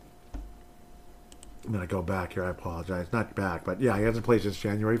 I'm going to go back here. I apologize. Not back, but yeah, he hasn't played since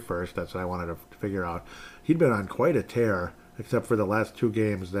January 1st. That's what I wanted to figure out. He'd been on quite a tear, except for the last 2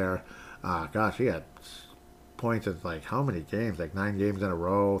 games there. He had points in like how many games? Like 9 games in a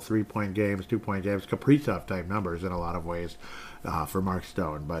row, 3-point games, 2-point games, Kaprizov type numbers in a lot of ways for Mark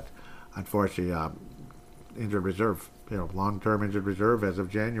Stone. But unfortunately, injured reserve, long-term injured reserve as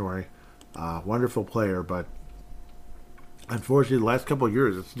of January. Wonderful player, but unfortunately, the last couple of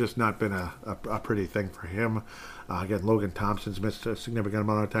years, it's just not been a pretty thing for him. Again, Logan Thompson's missed a significant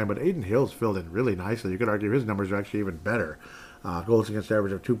amount of time, but Aiden Hill's filled in really nicely. You could argue his numbers are actually even better. Goals against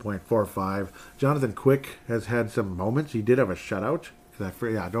average of 2.45. Jonathan Quick has had some moments. He did have a shutout.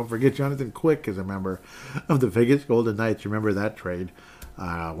 Don't forget Jonathan Quick is a member of the Vegas Golden Knights. Remember that trade.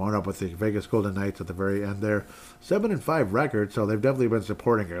 Wound up with the Vegas Golden Knights at the very end there. 7-5 record, so they've definitely been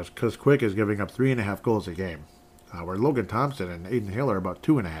supporting us because Quick is giving up 3.5 goals a game. Where Logan Thompson and Aiden Hill are about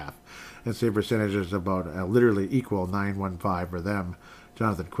 2.5. And save percentage is about literally equal, 9.15 for them.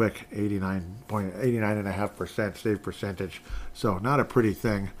 Jonathan Quick, 89.5% save percentage. So not a pretty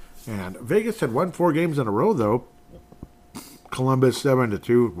thing. And Vegas had won 4 games in a row, though. Columbus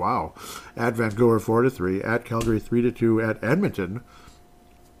 7-2. Wow. At Vancouver 4-3. At Calgary 3-2. At Edmonton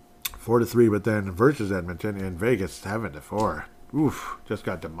 4-3. But then versus Edmonton in Vegas 7-4. Oof. Just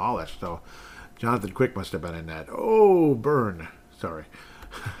got demolished. So Jonathan Quick must have been in that. Oh, burn. Sorry.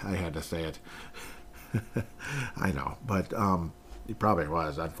 I had to say it. I know. But he probably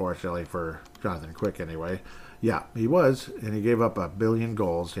was, unfortunately, for Jonathan Quick anyway. Yeah, he was. And he gave up 1 billion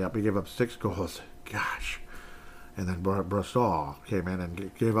goals. Yep, he gave up 6 goals. Gosh. And then Brosseau came in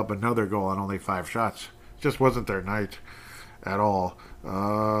and gave up another goal on only 5 shots. Just wasn't their night at all.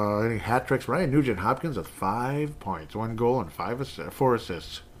 Any hat tricks? Ryan Nugent-Hopkins with 5 points. 1 goal and 4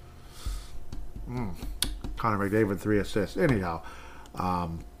 assists. Connor McDavid 3 assists. Anyhow,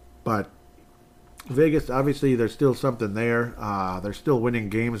 but Vegas, obviously, there's still something there. They're still winning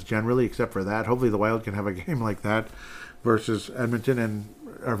games generally, except for that. Hopefully, the Wild can have a game like that versus Edmonton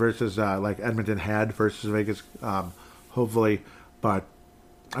versus like Edmonton had versus Vegas. Hopefully, but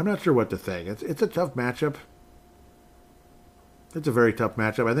I'm not sure what to think. It's a tough matchup. It's a very tough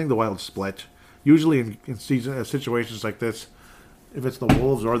matchup. I think the Wild split. Usually in season situations like this, if it's the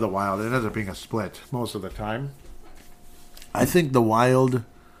Wolves or the Wild, it ends up being a split most of the time. I think the Wild,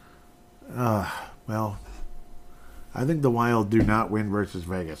 I think the Wild do not win versus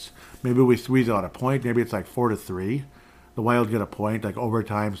Vegas. Maybe we squeeze out a point. Maybe it's like 4-3. The Wild get a point, like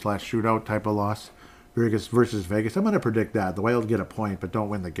overtime/shootout type of loss. Vegas versus Vegas. I'm going to predict that. The Wild get a point, but don't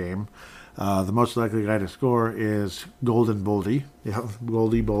win the game. The most likely guy to score is Golden Boldy. Yeah,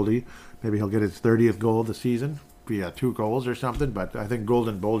 Boldy. Maybe he'll get his 30th goal of the season via 2 goals or something, but I think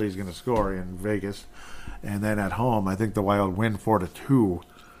Golden Boldy is going to score in Vegas. And then at home, I think the Wild win 4-2.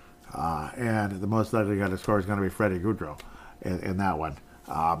 And the most likely guy to score is going to be Freddie Gaudreau in that one.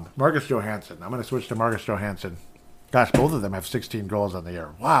 Marcus Johansson. I'm going to switch to Marcus Johansson Gosh, both of them have 16 goals on the year.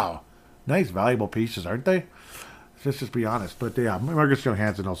 Wow. Nice, valuable pieces, aren't they? Let's just be honest. But yeah, Marcus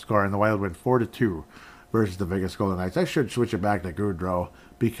Johansson will score, and the Wild win 4-2 versus the Vegas Golden Knights. I should switch it back to Goudreau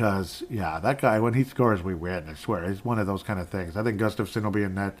because, yeah, that guy, when he scores, we win. I swear. He's one of those kind of things. I think Gustafsson will be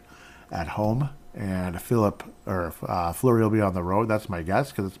in net at home, and Fleury will be on the road. That's my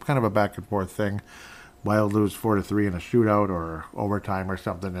guess because it's kind of a back-and-forth thing. Wild lose 4-3 in a shootout or overtime or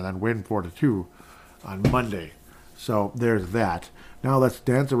something, and then win 4-2 on Monday. So there's that. Now let's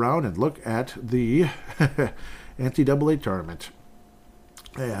dance around and look at the NCAA tournament.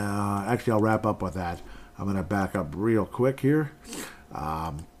 Actually, I'll wrap up with that. I'm going to back up real quick here.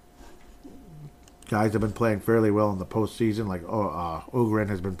 Guys have been playing fairly well in the postseason. Like Ogren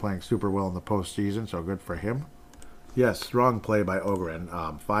has been playing super well in the postseason, so good for him. Yes, strong play by Ogren.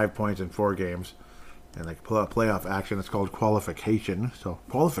 5 points in 4 games. And the playoff action, it's called qualification. So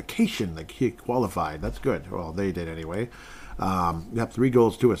qualification, like he qualified. That's good. Well, they did anyway. 3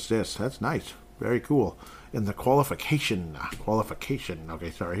 goals, 2 assists. That's nice. Very cool. In the qualification. Okay,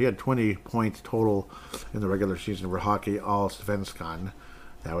 sorry. He had 20 points total in the regular season for Hockey Allsvenskan.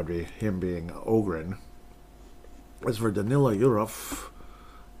 That would be him being Ogren. As for Danila Yurov,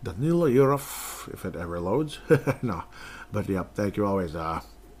 if it ever loads. No. But, yep, thank you always,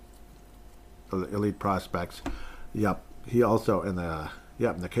 elite prospects. Yep, he also in the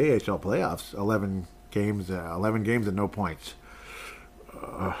KHL playoffs, 11 games and no points.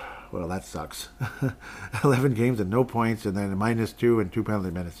 Well, that sucks. 11 games and no points, and then -2 and 2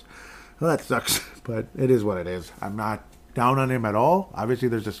 penalty minutes. Well, that sucks, but it is what it is. I'm not down on him at all. Obviously,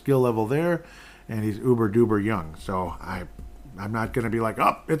 there's a skill level there, and he's uber-duber young. So I'm not going to be like,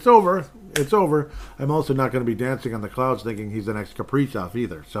 oh, it's over. I'm also not going to be dancing on the clouds thinking he's the next Kaprizov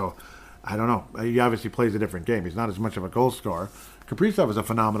either. So I don't know. He obviously plays a different game. He's not as much of a goal scorer. Kaprizov is a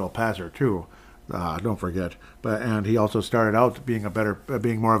phenomenal passer too. Don't forget. And he also started out being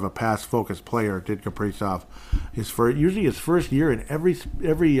more of a pass-focused player. Did Kaprizov? Usually his first year in every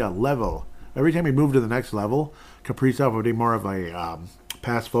level. Every time he moved to the next level, Kaprizov would be more of a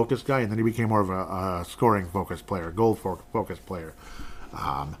pass-focused guy, and then he became more of a scoring-focused player, goal-focused player.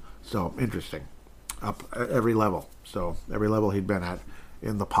 So interesting. Up at every level. So every level he'd been at.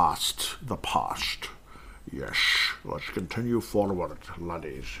 In the past. Yes. Let's continue forward,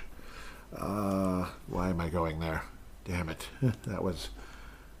 laddies. Why am I going there? Damn it. That was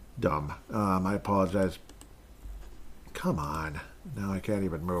dumb. I apologize. Come on. Now I can't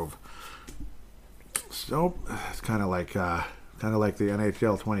even move. So, it's kind of like the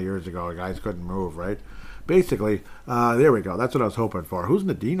NHL 20 years ago. Guys couldn't move, right? Basically, there we go. That's what I was hoping for. Who's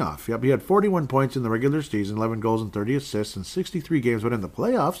Nadinov? Yep, he had 41 points in the regular season, 11 goals and 30 assists in 63 games. But in the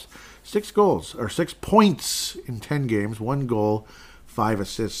playoffs, 6 points in 10 games, 1 goal, 5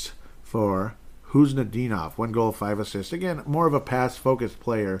 assists for who's Nadinov. 1 goal, 5 assists. Again, more of a pass-focused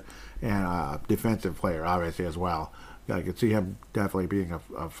player and a defensive player, obviously, as well. I could see him definitely being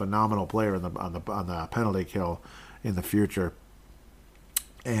a phenomenal player on the penalty kill in the future.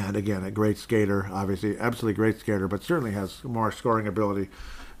 And again, a great skater, obviously, absolutely great skater, but certainly has more scoring ability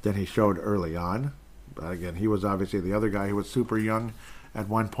than he showed early on. But again, he was obviously the other guy who was super young at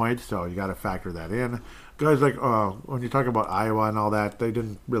one point, so you got to factor that in. Guys like, when you talk about Iowa and all that, they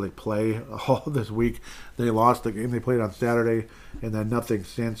didn't really play all this week. They lost the game they played on Saturday, and then nothing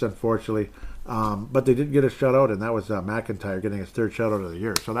since, unfortunately. But they did get a shutout, and that was McIntyre getting his 3rd shutout of the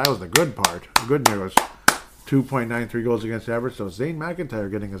year. So that was the good part, good news. 2.93 goals against average. So Zane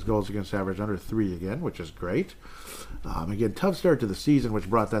McIntyre getting his goals against average under 3 again, which is great. Again, tough start to the season, which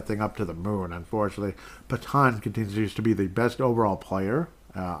brought that thing up to the moon, unfortunately. Patan continues to be the best overall player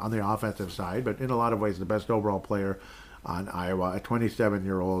on the offensive side, but in a lot of ways the best overall player on Iowa. A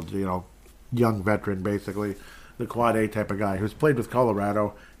 27-year-old, young veteran, basically. The quad A type of guy who's played with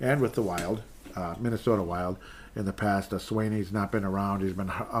Colorado and with the Wild, Minnesota Wild. In the past, Sweeney's not been around. He's been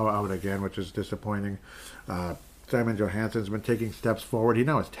out again, which is disappointing. Simon Johansson's been taking steps forward. He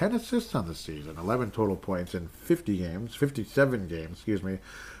now has 10 assists on the season, 11 total points in 57 games,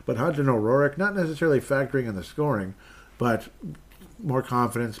 But Hodgson O'Rourke, not necessarily factoring in the scoring, but more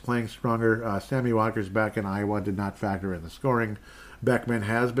confidence, playing stronger. Sammy Walker's back in Iowa, did not factor in the scoring. Beckman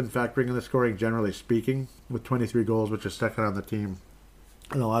has been factoring in the scoring, generally speaking, with 23 goals, which is second on the team.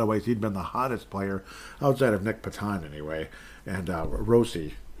 In a lot of ways, he'd been the hottest player, outside of Nick Patan anyway, and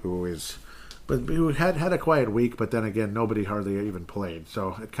Rossi, who had a quiet week, but then again, nobody hardly even played,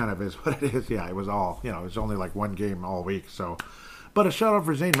 so it kind of is what it is. Yeah, it was all, it was only like 1 game all week, so. But a shout out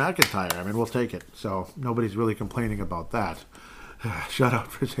for Zane McIntyre, I mean, we'll take it, so nobody's really complaining about that. Shout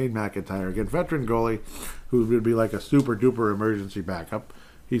out for Zane McIntyre, again, veteran goalie, who would be like a super duper emergency backup.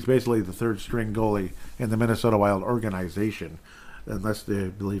 He's basically the third string goalie in the Minnesota Wild organization. Unless they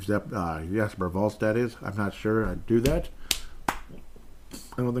believe that Jesper Wallstedt is. I'm not sure. I'd do that. I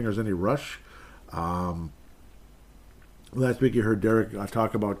don't think there's any rush. Last week you heard Derek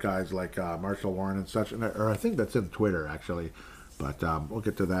talk about guys like Marshall Warren and such, or I think that's in Twitter actually, but we'll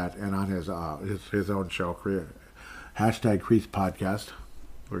get to that. And on his own show, hashtag Crease Podcast,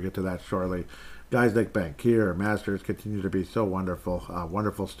 we'll get to that shortly. Guys like Bankier, Masters continue to be so wonderful,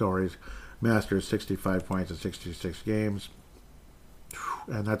 wonderful stories. Masters 65 points in 66 games,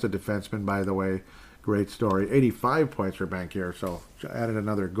 and that's a defenseman, by the way. Great story. 85 points for Bankier, so added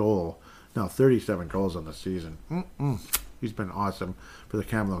another goal. Now 37 goals on the season. He's been awesome for the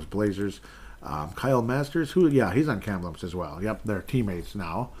Kamloops Blazers. Kyle Masters, he's on Kamloops as well. Yep, they're teammates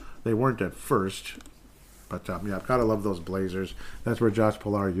now. They weren't at first, but gotta love those Blazers. That's where Josh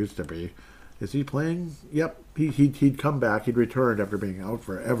Pilar used to be. Is he playing? Yep, he'd come back. He'd returned after being out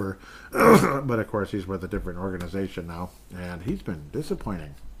forever, but of course he's with a different organization now, and he's been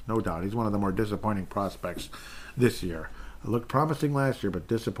disappointing, no doubt. He's one of the more disappointing prospects this year. Looked promising last year, but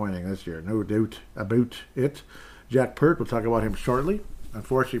disappointing this year. No doubt about it. Jack Pert, we'll talk about him shortly.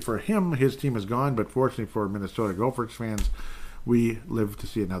 Unfortunately for him, his team is gone, but fortunately for Minnesota Gophers fans, we live to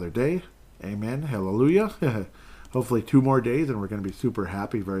see another day. Amen. Hallelujah. Hopefully 2 more days, and we're going to be super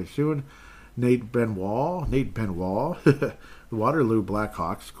happy very soon. Nate Benoit, the Waterloo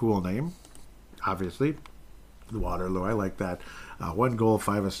Blackhawks, cool name, obviously. The Waterloo, I like that. 1 goal,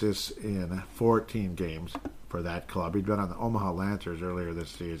 5 assists in 14 games for that club. He'd been on the Omaha Lancers earlier this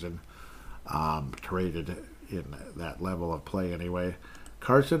season, traded in that level of play anyway.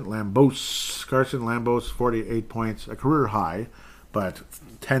 Carson Lambos, 48 points, a career high, but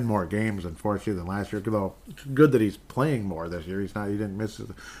 10 more games, unfortunately, than last year. Though good that he's playing more this year. He didn't miss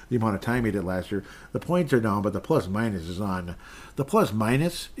the amount of time he did last year. The points are down, but the plus minus is on. The plus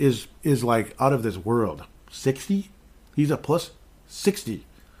minus is like out of this world. 60? He's a plus 60.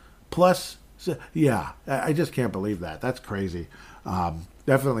 Plus, yeah, I just can't believe that. That's crazy.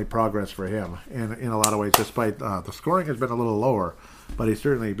 Definitely progress for him in a lot of ways, despite the scoring has been a little lower, but he's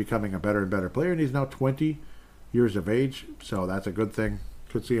certainly becoming a better and better player, and he's now 20 years of age, so that's a good thing.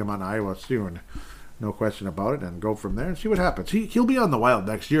 Could see him on Iowa soon, no question about it, and go from there and see what happens. He'll be on the Wild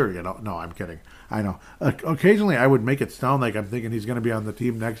next year, you know. No, I'm kidding. I know. Occasionally, I would make it sound like I'm thinking he's going to be on the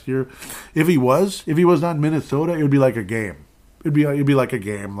team next year. If he was not in Minnesota, it would be like a game. It'd be like a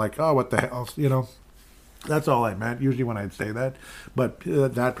game. Like, oh, what the hell, you know. That's all I meant. Usually when I'd say that, but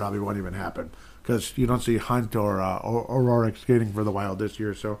that probably won't even happen because you don't see Hunt or Rorik skating for the Wild this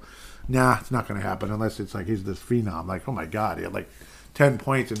year. So, it's not going to happen unless it's like he's this phenom. Like, oh my God, he had like 10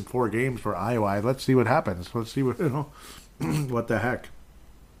 points in 4 games for Iowa. Let's see what happens. Let's see what what the heck.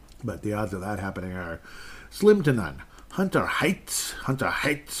 But the odds of that happening are slim to none. Hunter Heights.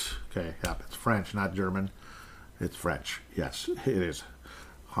 Okay, it's French, not German. It's French. Yes, it is.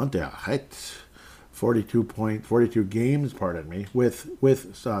 Hunter Heights. 42 games,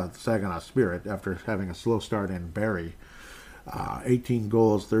 with Saginaw Spirit after having a slow start in Barrie. 18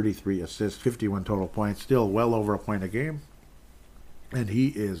 goals, 33 assists, 51 total points, still well over a point a game. And he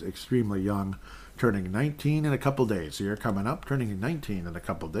is extremely young, turning 19 in a couple days. So you're coming up, turning 19 in a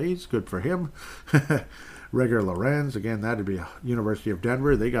couple days. Good for him. Reger Lorenz, again, that'd be University of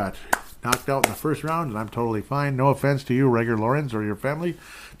Denver. They got knocked out in the first round, and I'm totally fine. No offense to you, Reger Lorenz, or your family.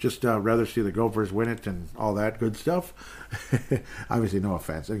 Just rather see the Gophers win it and all that good stuff. Obviously, no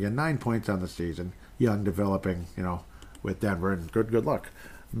offense. Again, 9 points on the season. Young, developing, with Denver, and good luck.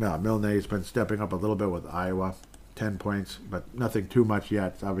 Milne's been stepping up a little bit with Iowa. 10 points, but nothing too much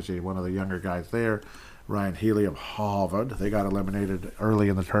yet. Obviously, one of the younger guys there. Ryan Healy of Harvard. They got eliminated early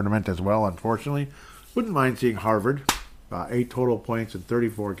in the tournament as well, unfortunately. Wouldn't mind seeing Harvard. 8 total points in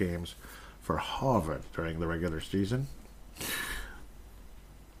 34 games for Harvard during the regular season.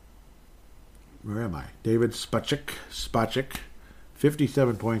 Where am I? David Spacek.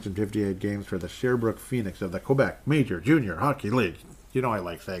 57 points in 58 games for the Sherbrooke Phoenix of the Quebec Major Junior Hockey League. You know I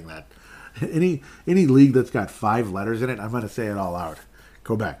like saying that. Any league that's got 5 letters in it, I'm going to say it all out.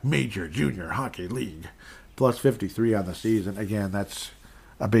 Quebec Major Junior Hockey League. Plus 53 on the season. Again, that's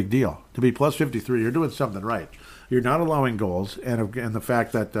a big deal. To be plus 53, you're doing something right. You're not allowing goals, and the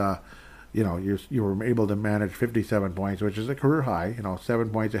fact that you were able to manage 57 points, which is a career high. 7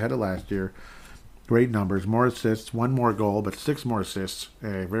 points ahead of last year. Great numbers, more assists, 1 more goal, but 6 more assists.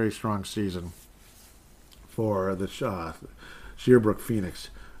 A very strong season for the Sherbrooke Phoenix.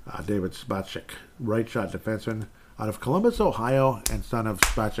 David Spacek, right shot defenseman out of Columbus, Ohio, and son of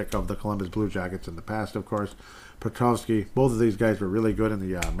Spacek of the Columbus Blue Jackets in the past, of course. Petrovsky, both of these guys were really good in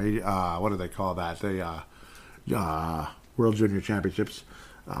the, what do they call that? The World Junior Championships.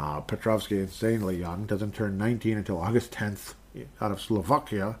 Petrovsky, insanely young, doesn't turn 19 until August 10th, out of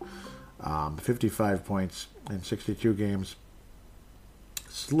Slovakia. 55 points in 62 games.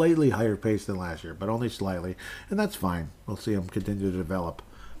 Slightly higher pace than last year, but only slightly, and that's fine. We'll see him continue to develop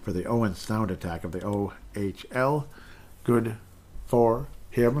for the Owen Sound Attack of the OHL. Good for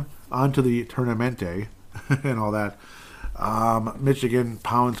him. On to the Tournamente and all that. Michigan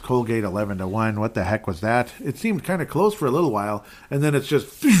pounds Colgate 11-1. What the heck was that? It seemed kind of close for a little while, and then it's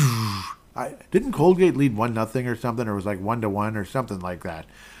just... didn't Colgate lead 1-0 or something, or it was like 1-1 or something like that?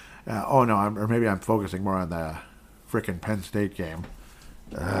 Or maybe I'm focusing more on the frickin' Penn State game.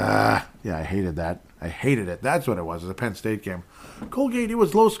 Yeah, I hated that. I hated it. That's what it was. It was a Penn State game. Colgate, it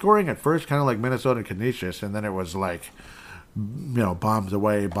was low scoring at first, kind of like Minnesota Canisius, and then it was like, bombs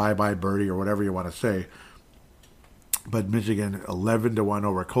away, bye-bye birdie, or whatever you want to say. But Michigan 11-1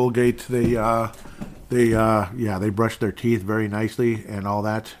 over Colgate. They brushed their teeth very nicely and all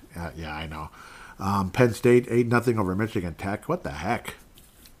that. Yeah, I know. Penn State 8-0 over Michigan Tech. What the heck?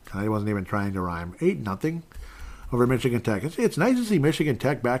 I wasn't even trying to rhyme. 8-0 over Michigan Tech. It's nice to see Michigan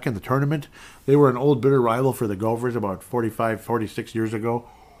Tech back in the tournament. They were an old bitter rival for the Gophers about 45, 46 years ago.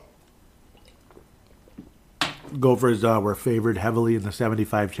 Gophers were favored heavily in the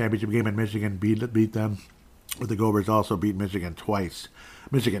 75 championship game, and Michigan beat them. But the Gophers also beat Michigan twice.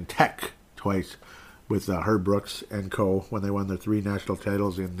 Michigan Tech twice with Herb Brooks and co. when they won their 3 national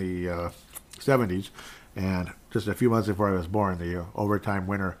titles in the 70s. And just a few months before I was born, the overtime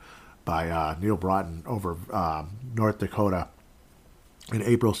winner by Neil Broughton over North Dakota in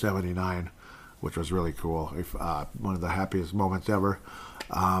April 79, which was really cool. One of the happiest moments ever.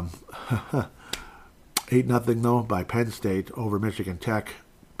 8-0 though by Penn State over Michigan Tech.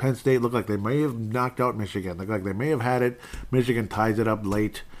 Penn State looked like they may have knocked out Michigan. Looked like they may have had it. Michigan ties it up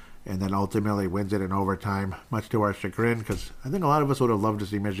late and then ultimately wins it in overtime, much to our chagrin, because I think a lot of us would have loved to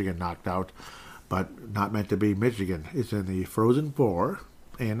see Michigan knocked out, but not meant to be. Michigan is in the Frozen Four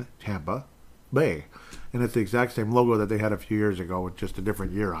in Tampa Bay. And it's the exact same logo that they had a few years ago with just a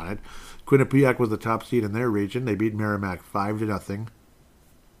different year on it. Quinnipiac was the top seed in their region. They beat Merrimack 5-0.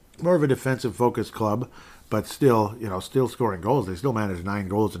 More of a defensive-focused club, but still scoring goals. They still managed 9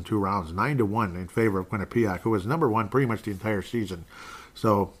 goals in 2 rounds, 9-1 in favor of Quinnipiac, who was number 1 pretty much the entire season.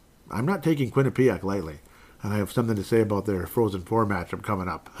 So I'm not taking Quinnipiac lightly, and I have something to say about their Frozen Four matchup coming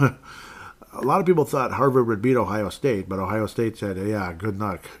up. A lot of people thought Harvard would beat Ohio State, but Ohio State said, yeah, good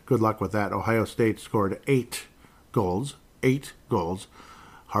luck with that. Ohio State scored 8 goals.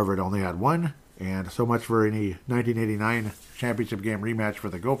 Harvard only had 1, and so much for any 1989 championship game rematch for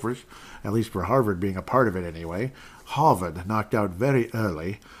the Gophers, at least for Harvard being a part of it anyway. Harvard knocked out very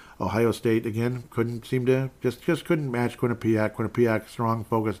early. Ohio State, again, couldn't match Quinnipiac. Quinnipiac, strong,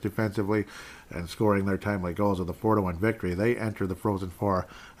 focused defensively, and scoring their timely goals with a 4-1 victory. They enter the Frozen Four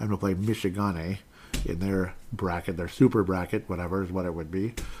and will play Michigan in their bracket, their super bracket, whatever is what it would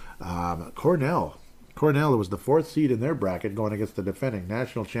be. Cornell was the 4th seed in their bracket, going against the defending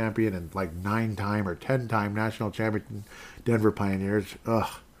national champion and like 9-time or 10-time national champion Denver Pioneers.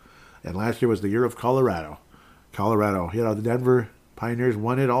 And last year was the year of Colorado. The Denver Pioneers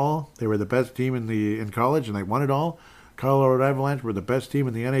won it all. They were the best team in college, and they won it all. Colorado Avalanche were the best team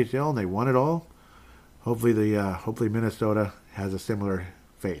in the NHL, and they won it all. Hopefully Minnesota has a similar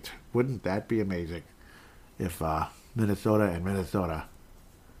fate. Wouldn't that be amazing if Minnesota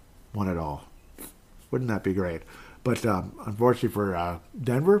won it all? Wouldn't that be great? But unfortunately for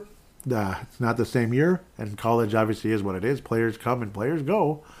Denver, it's not the same year, and college obviously is what it is. Players come and players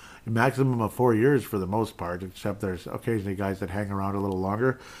go. A maximum of 4 years for the most part, except there's occasionally guys that hang around a little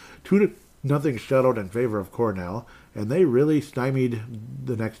longer. 2-0 shutout in favor of Cornell, and they really stymied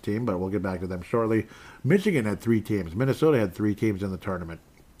the next team, but we'll get back to them shortly. Michigan had 3 teams. Minnesota had 3 teams in the tournament,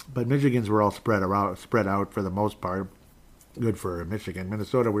 but Michigan's were all spread out for the most part. Good for Michigan.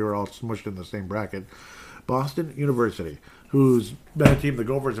 Minnesota, we were all smushed in the same bracket. Boston University, who's been a team the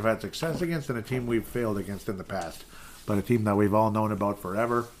Gophers have had success against and a team we've failed against in the past, but a team that we've all known about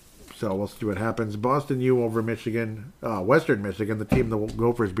forever. So we'll see what happens. Boston U over Michigan, Western Michigan, the team the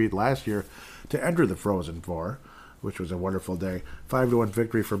Gophers beat last year to enter the Frozen Four, which was a wonderful day. 5-1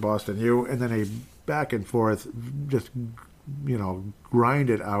 victory for Boston U, and then a back and forth, just,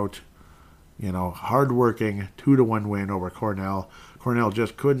 grind it out, hard-working 2-1 win over Cornell. Cornell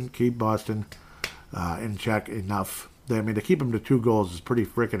just couldn't keep Boston in check enough. To keep them to 2 goals is pretty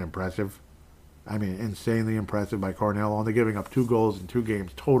freaking impressive. Insanely impressive by Cornell, only giving up 2 goals in 2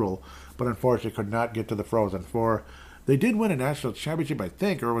 games total, but unfortunately could not get to the Frozen Four. They did win a national championship, I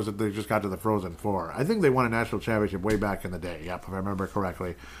think, or was it they just got to the Frozen Four? I think they won a national championship way back in the day, yep, if I remember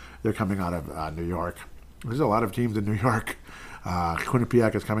correctly. They're coming out of New York. There's a lot of teams in New York.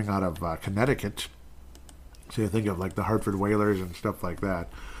 Quinnipiac is coming out of Connecticut. So you think of like the Hartford Whalers and stuff like that.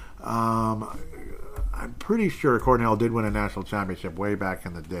 I'm pretty sure Cornell did win a national championship way back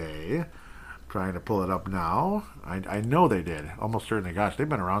in the day. Trying to pull it up now. I know they did. Almost certainly. Gosh, they've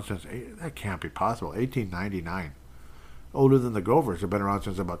been around since, that can't be possible, 1899. Older than the Gophers. Have been around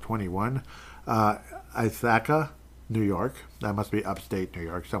since about 21. Ithaca, New York. That must be upstate New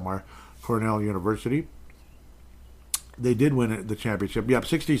York somewhere. Cornell University. They did win the championship. Yep,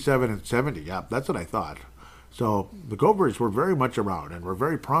 67 and 70. Yep, that's what I thought. So the Gophers were very much around and were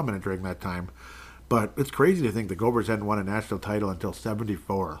very prominent during that time. But it's crazy to think the Gophers hadn't won a national title until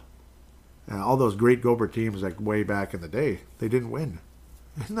 74. And all those great Gopher teams like way back in the day, they didn't win.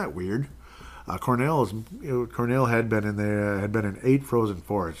 Isn't that weird? Cornell had been in 8 Frozen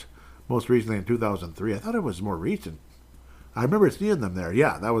Fours, most recently in 2003. I thought it was more recent. I remember seeing them there.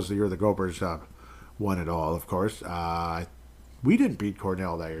 Yeah, that was the year the Gophers won it all, of course. We didn't beat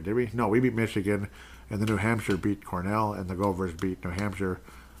Cornell that year, did we? No, we beat Michigan, and the New Hampshire beat Cornell, and the Gophers beat New Hampshire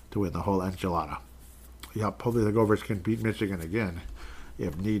to win the whole enchilada. Yep, hopefully the Gophers can beat Michigan again,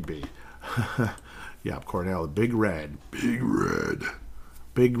 if need be. Yep, Cornell, Big Red. Big Red.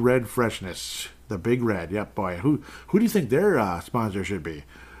 Big Red freshness. The Big Red. Yep, boy. Who do you think their sponsor should be?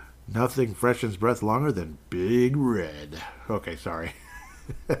 Nothing freshens breath longer than Big Red. Okay, sorry.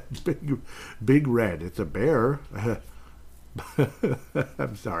 Big Red. It's a bear.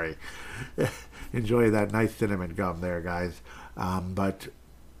 I'm sorry. Enjoy that nice cinnamon gum there, guys. But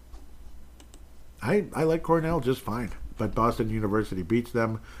I like Cornell just fine. But Boston University beats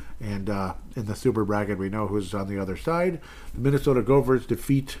them. And in the super bracket, we know who's on the other side. The Minnesota Gophers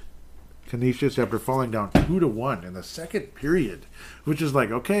defeat Canisius after falling down 2-1 in the second period, which is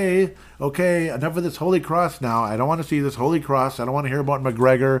like, okay, enough of this Holy Cross now. I don't want to see this Holy Cross. I don't want to hear about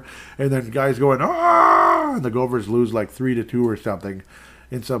McGregor. And then guys going, ah! And the Gophers lose like 3-2 or something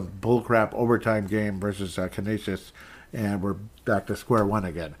in some bullcrap overtime game versus Canisius. And we're back to square one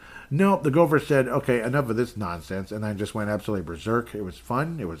again. Nope, the Gophers said, okay, enough of this nonsense, and then just went absolutely berserk. It was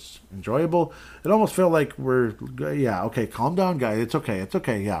fun. It was enjoyable. It almost felt like okay, calm down, guys. It's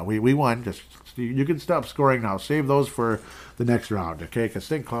okay. Yeah, we won. Just you can stop scoring now. Save those for the next round, okay? Because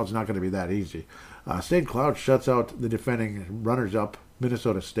St. Cloud's not going to be that easy. St. Cloud shuts out the defending runners-up,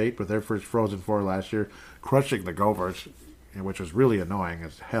 Minnesota State, with their first Frozen Four last year, crushing the Gophers, which was really annoying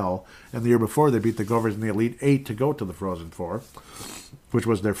as hell. And the year before, they beat the Gophers in the Elite Eight to go to the Frozen Four, which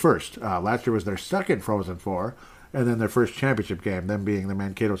was their first. Last year was their second Frozen Four, and then their first championship game, them being the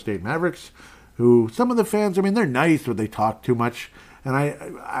Mankato State Mavericks, who some of the fans, I mean, they're nice, but they talk too much. And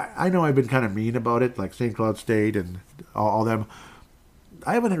I know I've been kind of mean about it, like St. Cloud State and all them.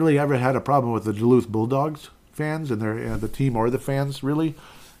 I haven't really ever had a problem with the Duluth Bulldogs fans and their the team or the fans, really.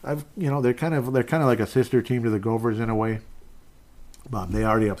 They're kind of like a sister team to the Gophers in a way. They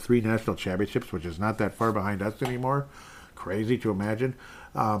already have 3 national championships, which is not that far behind us anymore. Crazy to imagine.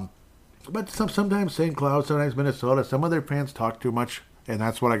 But sometimes St. Cloud, sometimes Minnesota, some of their fans talk too much, and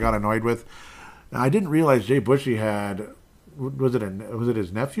that's what I got annoyed with. Now, I didn't realize Jay Bushy had, was it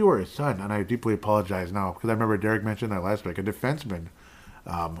his nephew or his son? And I deeply apologize now, because I remember Derek mentioned that last week, a defenseman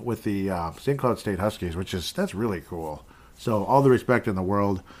with the St. Cloud State Huskies, that's really cool. So all the respect in the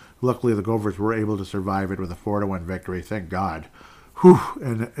world. Luckily, the Gophers were able to survive it with a 4-1 victory. Thank God. Whew.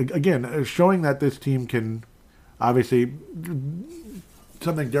 And again, showing that this team can, obviously,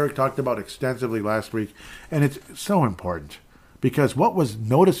 something Derek talked about extensively last week, and it's so important because what was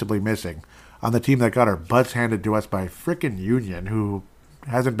noticeably missing on the team that got our butts handed to us by frickin' Union, who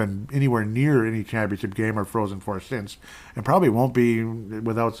hasn't been anywhere near any championship game or Frozen Four since, and probably won't be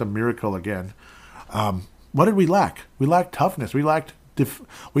without some miracle again. What did we lack? We lacked toughness. We lacked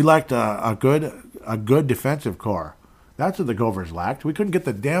a good defensive core. That's what the Gophers lacked. We couldn't get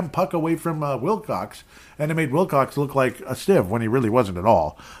the damn puck away from Wilcox, and it made Wilcox look like a sieve when he really wasn't at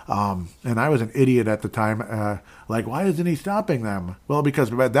all. And I was an idiot at the time. Why isn't he stopping them? Well,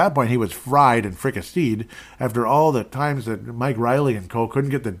 because at that point he was fried and fricasseed after all the times that Mike Riley and co. couldn't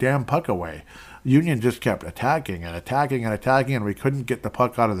get the damn puck away. Union just kept attacking, and we couldn't get the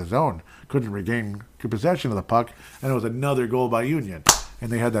puck out of the zone. Couldn't regain possession of the puck, and it was another goal by Union. And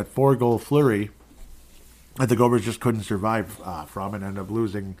they had that 4-goal flurry that the Gophers just couldn't survive from and ended up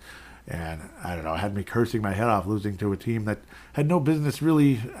losing. And I don't know, it had me cursing my head off, losing to a team that had no business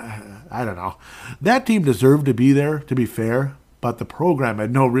really, I don't know. That team deserved to be there, to be fair, but the program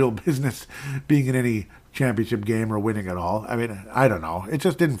had no real business being in any championship game or winning at all. I mean, I don't know. It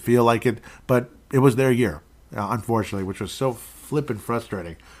just didn't feel like it, but it was their year, unfortunately, which was so flippin'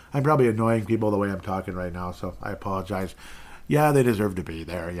 frustrating. I'm probably annoying people the way I'm talking right now, so I apologize. Yeah, they deserve to be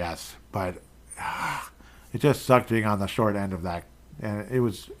there, yes, but it just sucked being on the short end of that. And it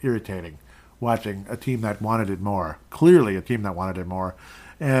was irritating watching a team that wanted it more. Clearly a team that wanted it more.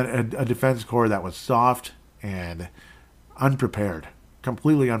 And a defense core that was soft and unprepared.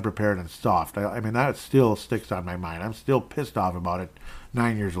 Completely unprepared and soft. I mean, that still sticks on my mind. I'm still pissed off about it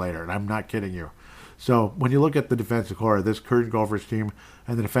 9 years later, and I'm not kidding you. So when you look at the defensive core of this current Gophers team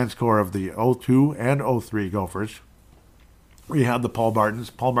and the defense core of the 02 and 03 Gophers, we have the Paul Bartons.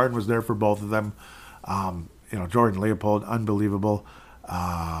 Paul Barton was there for both of them. Jordan Leopold, unbelievable.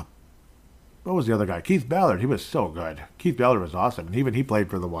 What was the other guy? Keith Ballard. He was so good. Keith Ballard was awesome, and even he played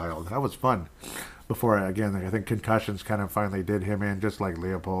for the Wild. That was fun. Before, again, I think concussions kind of finally did him in, just like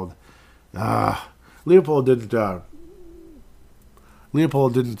Leopold. Leopold didn't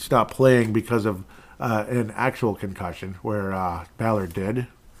stop playing because of an actual concussion, where Ballard did.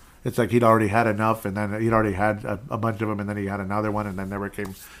 It's like he'd already had enough, and then he'd already had a bunch of them, and then he had another one, and then never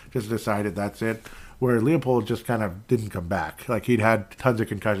came, just decided that's it. Where Leopold just kind of didn't come back. Like, he'd had tons of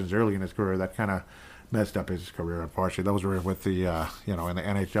concussions early in his career that kind of messed up his career, unfortunately. Those were with the, in the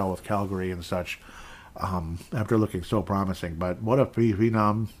NHL with Calgary and such, after looking so promising. But what a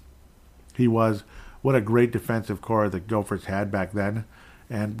phenom he was. What a great defensive core the Gophers had back then.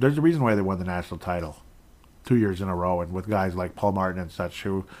 And there's a reason why they won the national title 2 years in a row, and with guys like Paul Martin and such,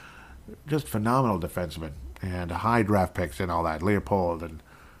 who just phenomenal defensemen and high draft picks and all that. Leopold and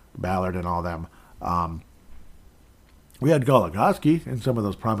Ballard and all them. We had Goligoski in some of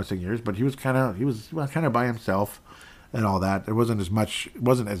those promising years, but he was kind of by himself and all that. It wasn't as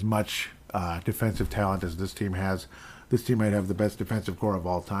much defensive talent as this team has. This team might have the best defensive core of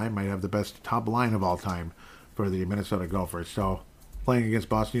all time, might have the best top line of all time for the Minnesota Gophers. So playing against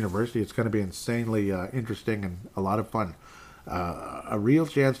Boston University, it's going to be insanely interesting and a lot of fun. A real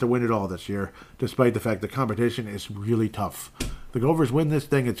chance to win it all this year, despite the fact the competition is really tough. The Gophers win this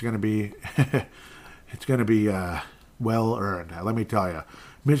thing, it's going to be well earned. Let me tell you,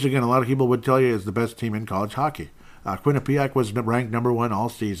 Michigan, a lot of people would tell you, is the best team in college hockey. Quinnipiac was ranked number 1 all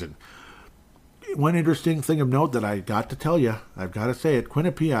season. One interesting thing of note that I got to tell you, I've got to say it,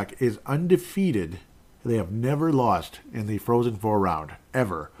 Quinnipiac is undefeated. They have never lost in the Frozen Four round,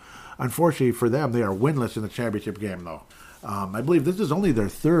 ever. Unfortunately for them, they are winless in the championship game, though. I believe this is only their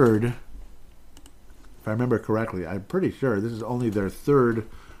third, if I remember correctly, I'm pretty sure this is only their third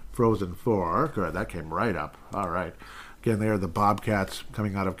Frozen Four. Good, that came right up. All right. Again, they are the Bobcats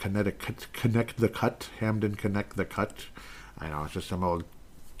coming out of Connecticut, Hamden Connect the Cut. I know, it's just some old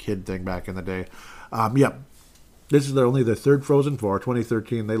kid thing back in the day. This is only their third Frozen Four.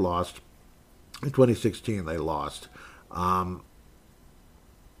 2013 they lost. In 2016 they lost. It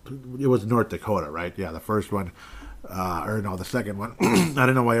was North Dakota, right? Yeah, the first one. The second one. I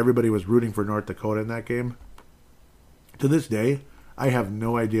don't know why everybody was rooting for North Dakota in that game. To this day, I have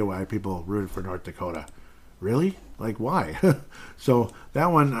no idea why people rooted for North Dakota. Really? Like, why? So that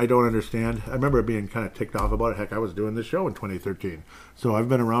one I don't understand. I remember being kind of ticked off about it. Heck, I was doing this show in 2013. So I've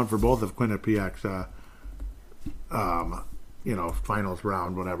been around for both of Quinnipiac's, finals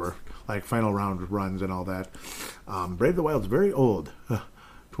round, whatever. Like final round runs and all that. Brave the Wild's very old.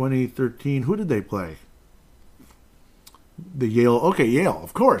 2013, who did they play? The Yale. Okay, Yale,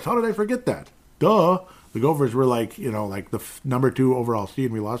 of course. How did I forget that? Duh. The Gophers were like the number 2 overall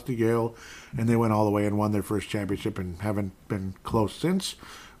seed. We lost to Yale, and they went all the way and won their first championship and haven't been close since.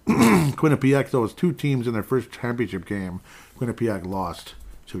 Quinnipiac, though, was 2 teams in their first championship game. Quinnipiac lost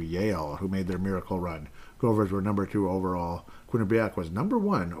to Yale, who made their miracle run. Gophers were number 2 overall. Quinnipiac was number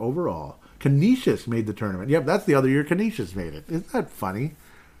 1 overall. Canisius made the tournament. Yep, that's the other year Canisius made it. Isn't that funny?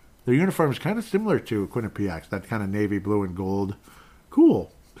 Their uniform is kind of similar to Quinnipiac's, that kind of navy blue and gold.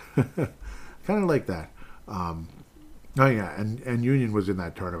 Cool. Kind of like that. And Union was in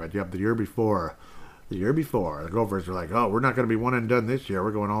that tournament. Yep, the year before, the Gophers were like, oh, we're not going to be one and done this year.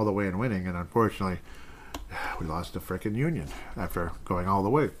 We're going all the way and winning. And unfortunately, we lost to frickin' Union after going all the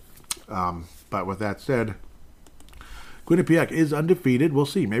way. But with that said, Quinnipiac is undefeated. We'll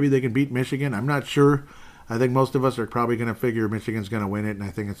see. Maybe they can beat Michigan. I'm not sure. I think most of us are probably going to figure Michigan's going to win it, and I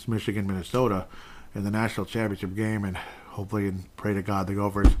think it's Michigan-Minnesota in the national championship game, and hopefully, and pray to God, the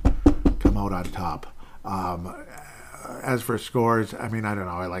Gophers come out on top. As for scores, I mean, I don't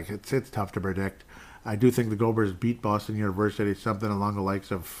know. It's tough to predict. I do think the Gophers beat Boston University something along the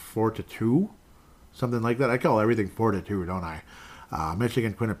likes of 4-2, something like that. I call everything 4-2, don't I?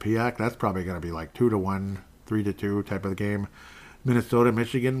 Michigan Quinnipiac, that's probably going to be like 2-1, 3-2 type of game. Minnesota,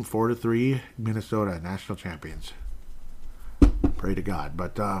 Michigan, 4-3. Minnesota, national champions. Pray to God.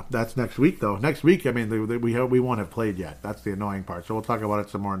 But that's next week, though. Next week, I mean, we won't have played yet. That's the annoying part. So we'll talk about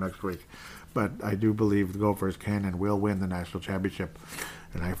it some more next week. But I do believe the Gophers can and will win the national championship,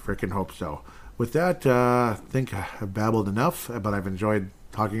 and I freaking hope so. with that, I think I've babbled enough, but I've enjoyed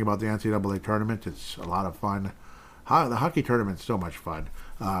talking about the NCAA tournament. It's a lot of fun. The hockey tournament's so much fun.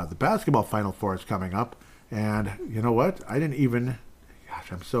 The basketball Final Four is coming up, and you know what? I didn't even,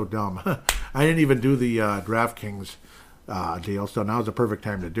 gosh, I'm so dumb. I didn't even do the DraftKings deal, so now's the perfect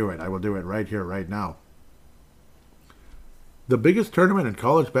time to do it. I will do it right here, right now. The biggest tournament in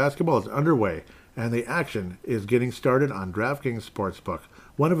college basketball is underway, and the action is getting started on DraftKings Sportsbook,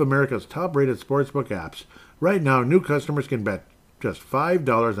 one of America's top-rated sportsbook apps. Right now, new customers can bet just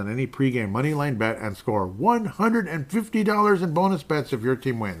 $5 on any pregame moneyline bet and score $150 in bonus bets if your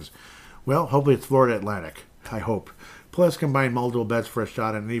team wins. Well, hopefully it's Florida Atlantic. I hope. Plus, combine multiple bets for a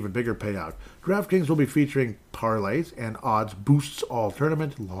shot at an even bigger payout. DraftKings will be featuring parlays and odds boosts all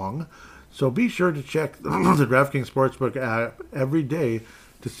tournament long. So be sure to check the DraftKings Sportsbook app every day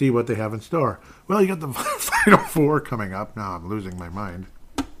to see what they have in store. Well, you got the Final Four coming up. Now I'm losing my mind.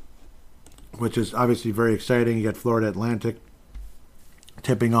 Which is obviously very exciting. You got Florida Atlantic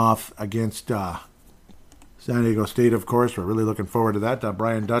tipping off against San Diego State, of course. We're really looking forward to that.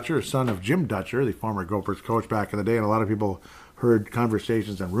 Brian Dutcher, son of Jim Dutcher, the former Gophers coach back in the day, and a lot of people heard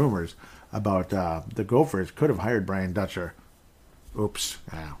conversations and rumors about the Gophers could have hired Brian Dutcher. Oops.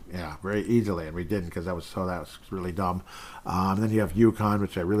 Yeah, very easily, and we didn't because that was really dumb. Then you have UConn,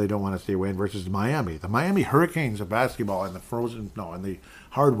 which I really don't want to see win, versus Miami. The Miami Hurricanes of basketball in the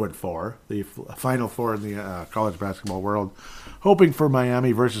Hardwood Four, the Final Four in the college basketball world. Hoping for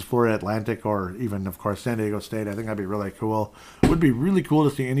Miami versus Florida Atlantic, or even, of course, San Diego State. I think that'd be really cool. It would be really cool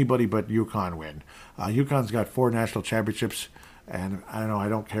to see anybody but UConn win. UConn's got 4 national championships, and I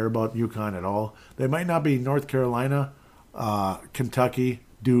don't care about UConn at all. They might not be North Carolina, Kentucky,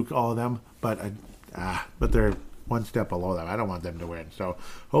 Duke, all of them, but they're one step below them. I don't want them to win. So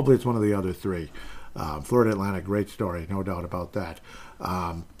hopefully it's one of the other 3. Florida Atlantic, great story, no doubt about that.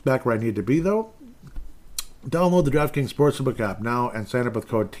 Back where I need to be, though. Download the DraftKings Sportsbook app now and sign up with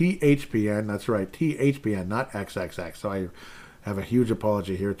code THPN. That's right, THPN, not XXX. So I have a huge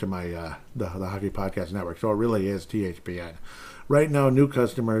apology here to my the Hockey Podcast Network. So it really is THPN. Right now, new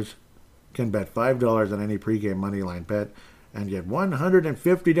customers can bet $5 on any pregame moneyline bet and get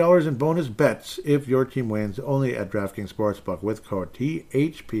 $150 in bonus bets if your team wins, only at DraftKings Sportsbook with code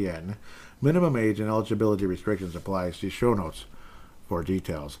THPN. Minimum age and eligibility restrictions apply. See show notes for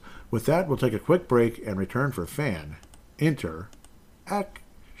details. With that, we'll take a quick break and return for fan interaction.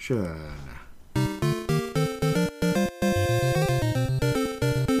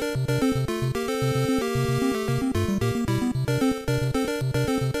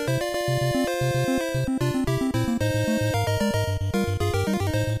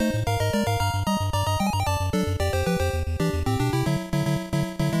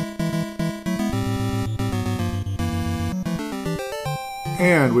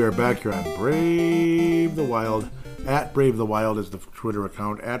 And we are back here on Brave the Wild. At Brave the Wild is the Twitter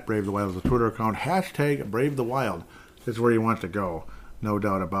account. At Brave the Wild is the Twitter account. Hashtag Brave the Wild is where you want to go. No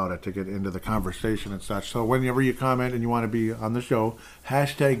doubt about it, to get into the conversation and such. So whenever you comment and you want to be on the show,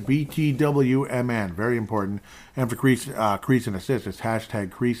 hashtag BTWMN. Very important. And for Crease and Assist, it's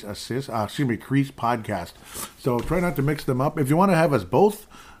hashtag Crease Assist. Crease Podcast. So try not to mix them up. If you want to have us both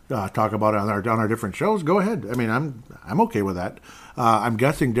talk about it on our different shows, go ahead. I mean, I'm okay with that. I'm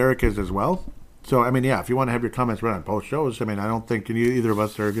guessing Derek is as well. So, I mean, yeah, if you want to have your comments read on both shows, I mean, I don't think either of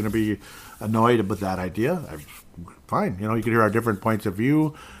us are going to be annoyed with that idea. Fine. You can hear our different points of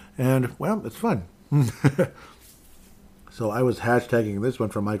view, and, well, it's fun. So I was hashtagging this one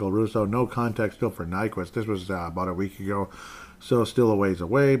from Michael Russo. No contact still for Nyquist. This was about a week ago, so still a ways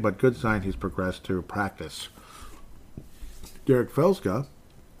away, but good sign he's progressed to practice. Derek Felska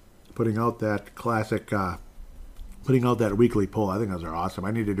putting out that classic, putting out that weekly poll. I think those are awesome.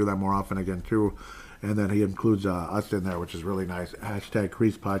 I need to do that more often again, too. And then he includes us in there, which is really nice. Hashtag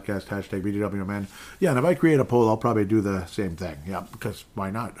Crease Podcast, hashtag BTWMN. Yeah, and if I create a poll, I'll probably do the same thing. Yeah, because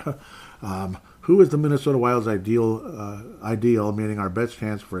why not? Who is the Minnesota Wild's ideal, meaning our best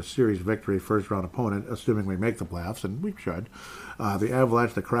chance for a series victory, first-round opponent, assuming we make the playoffs, and we should. The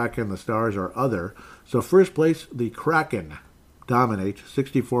Avalanche, the Kraken, the Stars, or other. So first place, the Kraken dominate,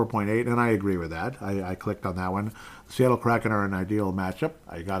 64.8, and I agree with that. I clicked on that one. The Seattle Kraken are an ideal matchup,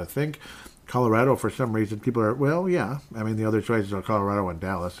 I got to think. Colorado, for some reason, people are, well, yeah. I mean, the other choices are Colorado and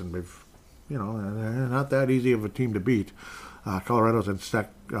Dallas, and we've, they're not that easy of a team to beat. Colorado's in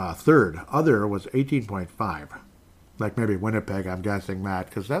third. Other was 18.5. Like maybe Winnipeg, I'm guessing, Matt,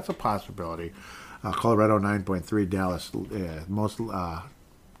 because that's a possibility. Colorado, 9.3. Dallas, the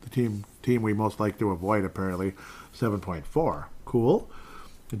team we most like to avoid, apparently, 7.4. Cool.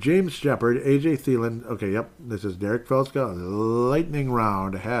 James Shepard, AJ Thielen. Okay, yep, this is Derek Felska. Lightning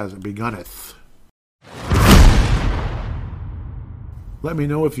round has begunneth. Let me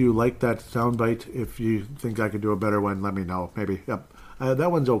know if you like that soundbite. If you think I could do a better one, let me know. Maybe. Yep.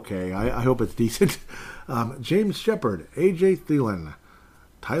 That one's okay. I hope it's decent. James Shepard, AJ Thielen,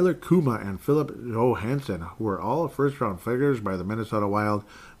 Tyler Kuma, and Philip Johansson were all first-round figures by the Minnesota Wild.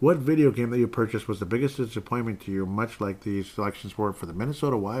 What video game that you purchased was the biggest disappointment to you, much like these selections were for the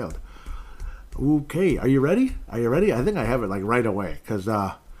Minnesota Wild? Okay, are you ready? Are you ready? I think I have it like right away, because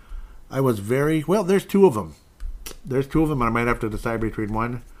I was very... Well, there's two of them. There's two of them, and I might have to decide between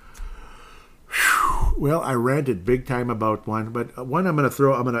one. Whew. Well, I ranted big time about one, but one I'm going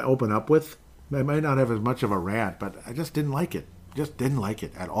to open up with. I might not have as much of a rant, but I just didn't like it. Just didn't like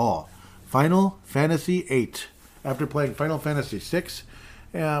it at all. Final Fantasy VIII. After playing Final Fantasy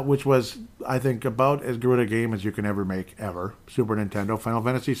VI, which was, I think, about as good a game as you can ever make, ever. Super Nintendo. Final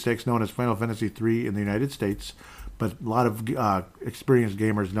Fantasy VI, known as Final Fantasy III in the United States, but a lot of experienced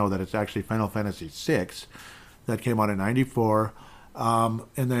gamers know that it's actually Final Fantasy VI. That came out in 94. And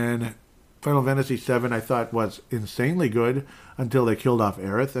then Final Fantasy VII I thought was insanely good until they killed off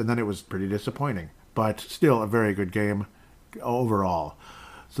Aerith, and then it was pretty disappointing. But still a very good game overall.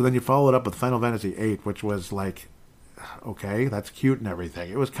 So then you follow it up with Final Fantasy VIII, which was like, okay, that's cute and everything.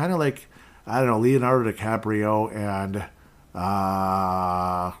 It was kind of like, I don't know, Leonardo DiCaprio and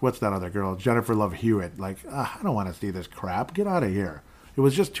what's that other girl? Jennifer Love Hewitt. Like, I don't want to see this crap. Get out of here. It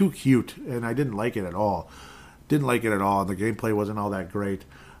was just too cute, and I didn't like it at all. Didn't like it at all. The gameplay wasn't all that great.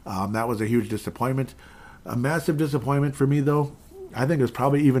 That was a huge disappointment. A massive disappointment for me, though, I think it was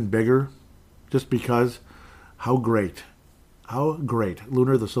probably even bigger, just because how great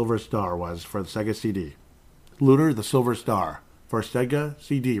Lunar the Silver Star was for the Sega CD. Lunar the Silver Star for Sega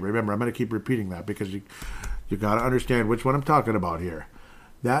CD. Remember, I'm going to keep repeating that because you got to understand which one I'm talking about here.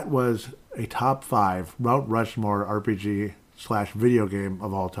 That was a top 5 Mount Rushmore RPG / video game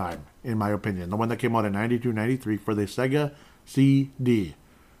of all time, in my opinion. The one that came out in 92, 93 for the Sega CD.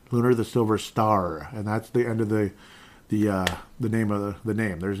 Lunar the Silver Star. And that's the end of the name of the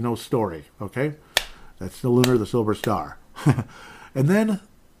name. There's no story, okay? That's the Lunar the Silver Star. And then,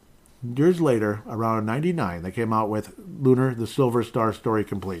 years later, around 99, they came out with Lunar the Silver Star Story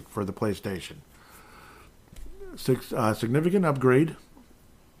Complete for the PlayStation. Significant upgrade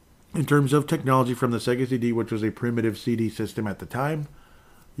in terms of technology from the Sega CD, which was a primitive CD system at the time.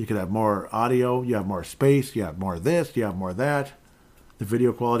 You could have more audio, you have more space, you have more this, you have more that. The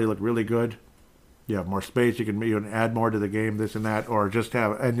video quality looked really good. You have more space, you can add more to the game, this and that, or just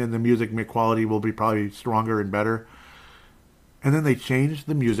have, and then the music quality will be probably stronger and better. And then they changed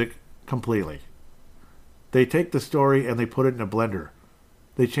the music completely. They take the story and they put it in a blender.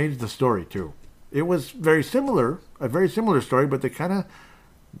 They changed the story too. It was a very similar story, but they kind of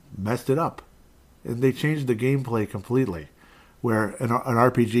messed it up. And they changed the gameplay completely. Where an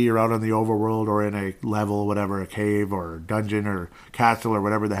RPG, you're out on the overworld or in a level, whatever, a cave or dungeon or castle or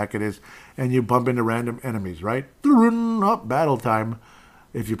whatever the heck it is, and you bump into random enemies, right? Up, battle time.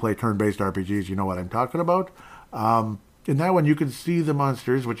 If you play turn-based RPGs, you know what I'm talking about. In that one, you can see the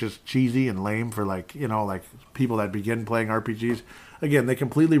monsters, which is cheesy and lame for like people that begin playing RPGs. Again, they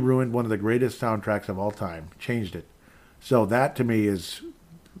completely ruined one of the greatest soundtracks of all time. Changed it. So that to me is,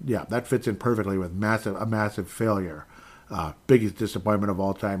 that fits in perfectly with a massive failure. Biggest disappointment of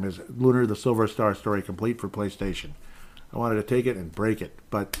all time is Lunar the Silver Star Story Complete for PlayStation. I wanted to take it and break it,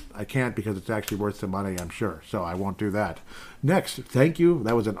 but I can't because it's actually worth some money, I'm sure. So I won't do that. Next, thank you.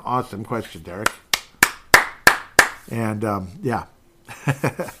 That was an awesome question, Derek. And,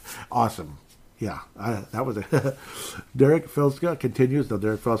 awesome. Yeah, that was it. Derek Filska continues. The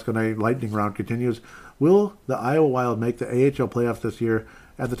Derek Filska lightning round continues. Will the Iowa Wild make the AHL playoffs this year?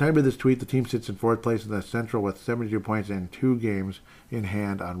 At the time of this tweet, the team sits in 4th place in the Central with 72 points and 2 games in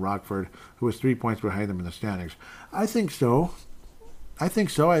hand on Rockford, who is 3 points behind them in the standings. I think so.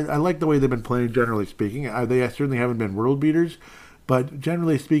 I like the way they've been playing, generally speaking. They certainly haven't been world beaters, but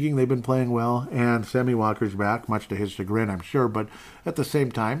generally speaking, they've been playing well, and Sammy Walker's back, much to his chagrin, I'm sure. But at the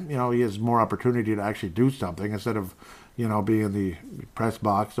same time, he has more opportunity to actually do something instead of, being in the press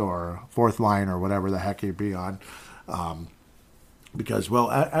box or 4th line or whatever the heck he'd be on. Because,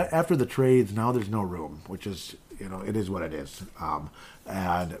 after the trades, now there's no room, which is, it is what it is.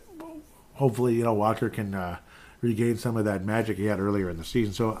 And hopefully, Walker can regain some of that magic he had earlier in the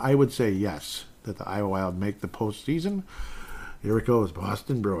season. So I would say yes, that the Iowa Wild make the postseason. Here it goes,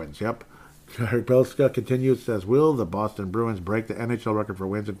 Boston Bruins. Yep. Eric Belska continues, says, will the Boston Bruins break the NHL record for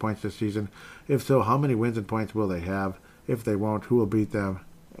wins and points this season? If so, how many wins and points will they have? If they won't, who will beat them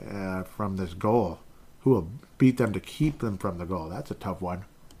from this goal? Who will beat them to keep them from the goal? That's a tough one.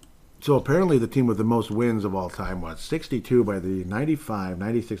 So apparently the team with the most wins of all time was 62 by the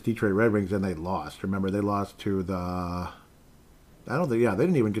 95-96 Detroit Red Wings, and they lost. Remember, they lost to the I don't think, yeah, they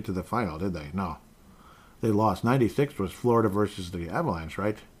didn't even get to the final, did they? No. They lost. 96 was Florida versus the Avalanche,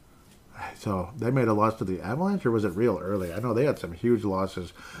 right? So they made a loss to the Avalanche, or was it real early? I know they had some huge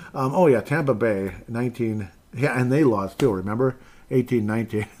losses. Oh, yeah, Tampa Bay, 19. Yeah, and they lost too, remember?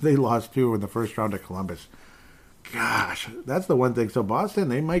 18-19. They lost too in the first round to Columbus. Gosh, that's the one thing. So Boston,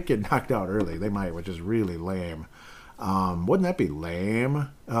 they might get knocked out early. They might, which is really lame. Wouldn't that be lame?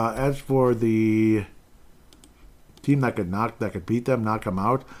 As for the team that could beat them, knock them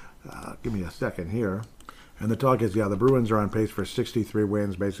out, give me a second here. And the talk is, yeah, the Bruins are on pace for 63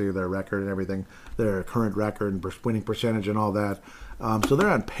 wins, basically their record and everything, their current record and winning percentage and all that. So they're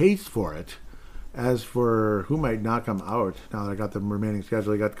on pace for it. As for who might knock them out, now that I got the remaining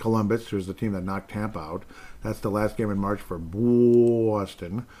schedule, I got Columbus, who's the team that knocked Tampa out. That's the last game in March for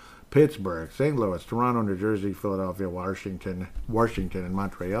Boston. Pittsburgh, St. Louis, Toronto, New Jersey, Philadelphia, Washington, and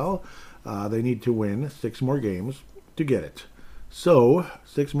Montreal. They need to win 6 more games to get it. So,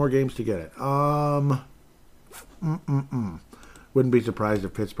 6 more games to get it. Wouldn't be surprised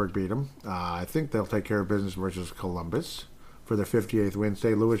if Pittsburgh beat them. I think they'll take care of business versus Columbus for their 58th win.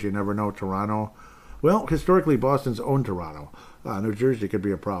 St. Louis, you never know. Toronto, well, historically, Boston's owned Toronto. New Jersey could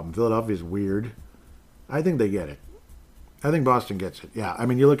be a problem. Philadelphia's weird. I think they get it. I think Boston gets it. Yeah, I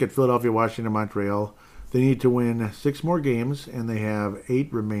mean, you look at Philadelphia, Washington, Montreal. They need to win 6 more games, and they have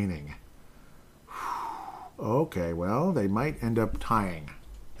 8 remaining. Okay, well, they might end up tying.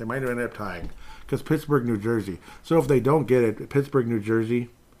 Because Pittsburgh, New Jersey. So if they don't get it, Pittsburgh, New Jersey,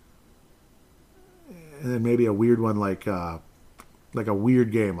 and then maybe a weird one like a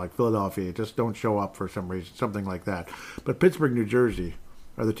weird game like Philadelphia, just don't show up for some reason, something like that. But Pittsburgh, New Jersey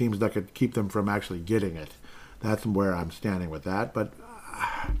are the teams that could keep them from actually getting it. That's where I'm standing with that. But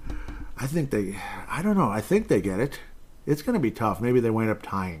I think I don't know. I think they get it. It's going to be tough. Maybe they wind up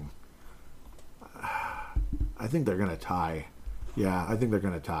tying. I think they're going to tie. Yeah, I think they're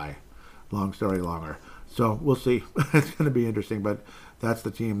going to tie. Long story longer. So we'll see. It's going to be interesting. But that's the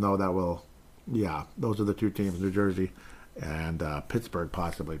team, though, that will, yeah, those are the 2 teams, New Jersey and Pittsburgh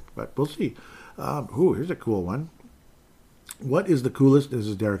possibly. But we'll see. Here's a cool one. What is the coolest, this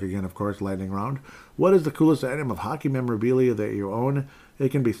is Derek again, of course, lightning round. What is the coolest item of hockey memorabilia that you own? It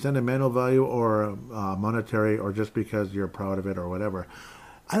can be sentimental value or monetary or just because you're proud of it or whatever.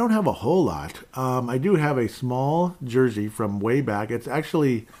 I don't have a whole lot. I do have a small jersey from way back. It's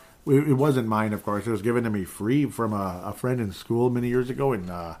actually, it wasn't mine, of course. It was given to me free from a friend in school many years ago in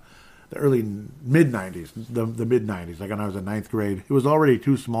the early mid-90s, the mid-90s, like when I was in 9th grade. It was already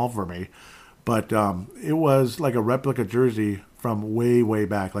too small for me. But it was like a replica jersey from way, way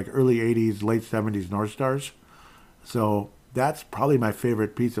back, like early 80s, late 70s North Stars. So that's probably my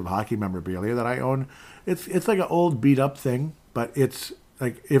favorite piece of hockey memorabilia that I own. It's like an old beat-up thing, but it's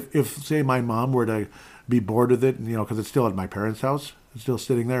like if say, my mom were to be bored with it, you know, because it's still at my parents' house. It's still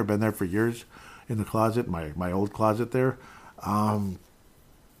sitting there, been there for years in the closet, my old closet there.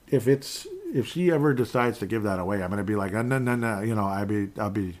 If she ever decides to give that away, I'm going to be like, no, you know,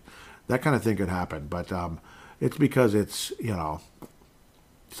 I'll be... That kind of thing could happen, but it's because it's, you know,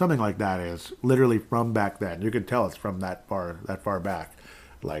 something like that is literally from back then. You can tell it's from that far back,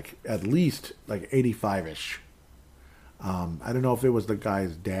 like at least like 85-ish. I don't know if it was the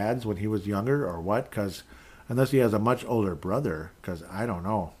guy's dad's when he was younger or what, because unless he has a much older brother, because I don't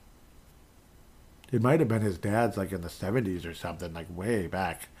know. It might have been his dad's like in the 70s or something, like way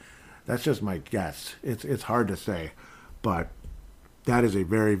back. That's just my guess. It's hard to say, but that is a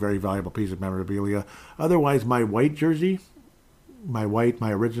very, very valuable piece of memorabilia. Otherwise, my white jersey, my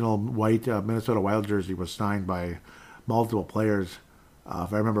original white Minnesota Wild jersey was signed by multiple players.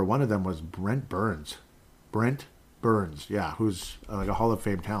 If I remember, one of them was Brent Burns. Yeah, who's like a Hall of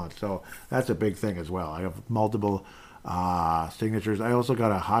Fame talent. So that's a big thing as well. I have multiple signatures. I also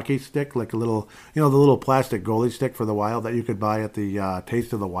got a hockey stick, like a little, you know, the little plastic goalie stick for the Wild that you could buy at the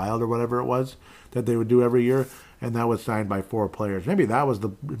Taste of the Wild or whatever it was that they would do every year. And that was signed by 4 players. Maybe that was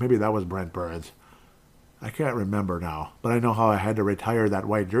Brent Burns. I can't remember now, but I know how I had to retire that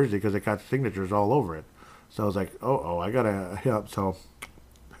white jersey because it got signatures all over it. So I was like, I gotta, yeah. So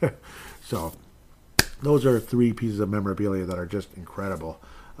those are 3 pieces of memorabilia that are just incredible.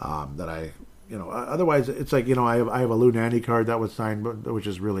 That I, you know, otherwise it's like, you know, I have a Lou Nanne card that was signed, which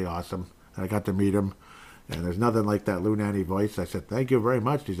is really awesome. And I got to meet him. And there's nothing like that Lou Nanne voice. I said, thank you very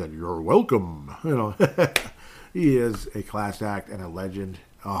much. He said, you're welcome. You know. He is a class act and a legend.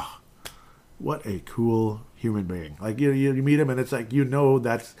 Oh, what a cool human being. Like, you meet him and it's like, you know,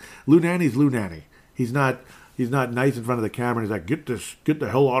 that's Lou Nanne's Lou Nanne. He's not nice in front of the camera and he's like, get the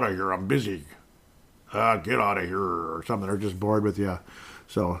hell out of here, I'm busy. Get out of here or something, or just bored with you.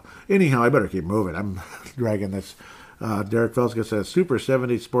 So anyhow, I better keep moving. I'm dragging this Derek Felska says, Super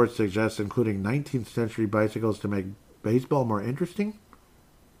 70s Sports suggests including 19th century bicycles to make baseball more interesting?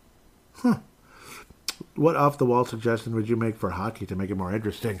 Huh. What off-the-wall suggestion would you make for hockey to make it more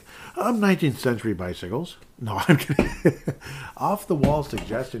interesting? 19th century bicycles. No, I'm kidding. Off-the-wall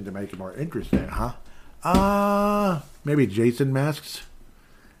suggestion to make it more interesting, huh? Maybe Jason masks.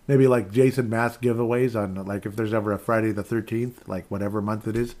 Maybe like Jason mask giveaways on, like, if there's ever a Friday the 13th, like whatever month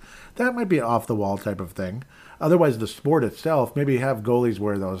it is. That might be an off-the-wall type of thing. Otherwise, the sport itself, maybe have goalies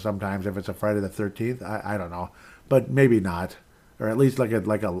wear those sometimes if it's a Friday the 13th. I don't know. But maybe not. Or at least like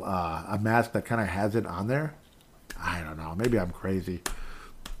a mask that kind of has it on there. I don't know. Maybe I'm crazy.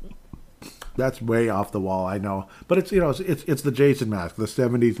 That's way off the wall, I know. But it's, it's the Jason mask, the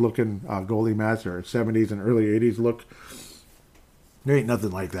 70s looking goalie mask, or 70s and early 80s look. There ain't nothing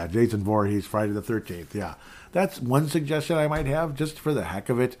like that. Jason Voorhees, Friday the 13th. Yeah, that's one suggestion I might have, just for the heck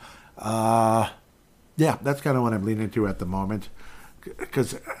of it. Yeah, that's kind of what I'm leaning to at the moment.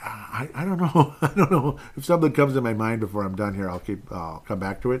 Because I don't know. I don't know. If something comes to my mind before I'm done here, I'll come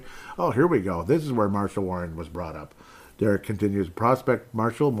back to it. Oh, here we go. This is where Marshall Warren was brought up. Derek continues, prospect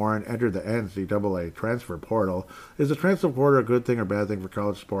Marshall Warren entered the NCAA transfer portal. Is the transfer portal a good thing or bad thing for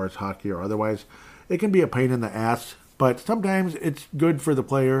college sports, hockey, or otherwise? It can be a pain in the ass, but sometimes it's good for the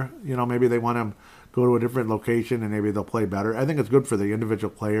player. Maybe they want to go to a different location and maybe they'll play better. I think it's good for the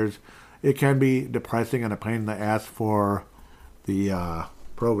individual players. It can be depressing and a pain in the ass for the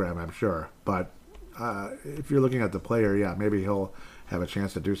program, I'm sure. But if you're looking at the player, yeah, maybe he'll have a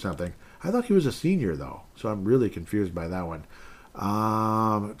chance to do something. I thought he was a senior, though, so I'm really confused by that one.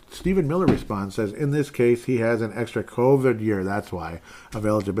 Stephen Miller responds, says, in this case, he has an extra COVID year, that's why, of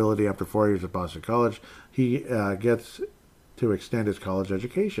eligibility after 4 years at Boston College. He gets to extend his college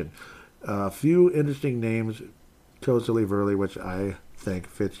education. A few interesting names chose to leave early, which I think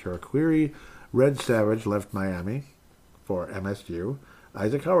fits your query. Red Savage left Miami for MSU.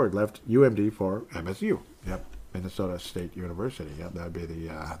 Isaac Howard left UMD for MSU. Yep, Minnesota State University. Yep, that would be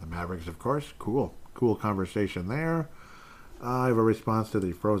the Mavericks, of course. Cool conversation there. I have a response to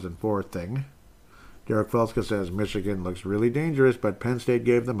the Frozen Four thing. Derek Felska says, Michigan looks really dangerous, but Penn State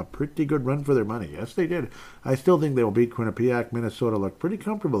gave them a pretty good run for their money. Yes, they did. I still think they will beat Quinnipiac. Minnesota looked pretty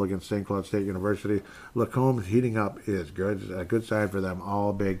comfortable against St. Cloud State University. Lacombe heating up is good. A good sign for them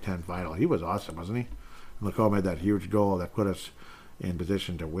all Big Ten final. He was awesome, wasn't he? Lacombe had that huge goal that put us in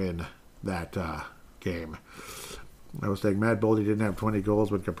position to win that game. I was saying Matt Boldy didn't have 20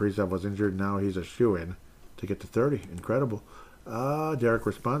 goals when Kaprizov was injured. Now he's a shoo-in to get to 30. Incredible. Derek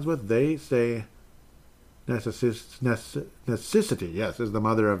responds with, they say necessity, yes, is the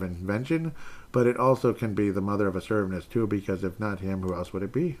mother of invention, but it also can be the mother of assertiveness too, because if not him, who else would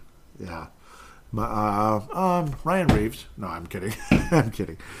it be? Yeah. Ryan Reeves. No, I'm kidding. I'm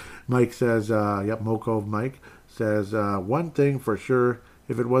kidding. Mike says, Moko Mike says, one thing for sure,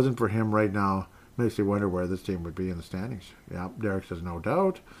 if it wasn't for him right now, makes you wonder where this team would be in the standings. Yeah, Derek says, no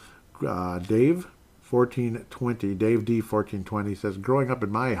doubt. Dave 1420, Dave D 1420 says, growing up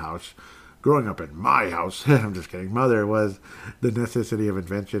in my house, I'm just kidding, mother was the necessity of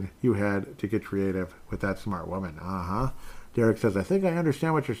invention. You had to get creative with that smart woman. Derek says, I think I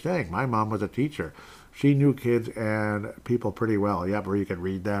understand what you're saying. My mom was a teacher. She knew kids and people pretty well. Yep, where you could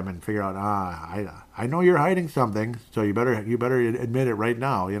read them and figure out, I know you're hiding something, so you better admit it right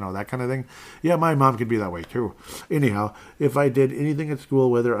now, that kind of thing. Yeah, my mom could be that way too. Anyhow, if I did anything at school,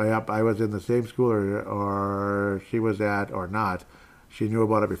 whether I was in the same school or she was at or not, she knew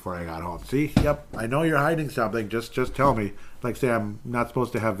about it before I got home. See? Yep, I know you're hiding something. Just tell me. Like, say I'm not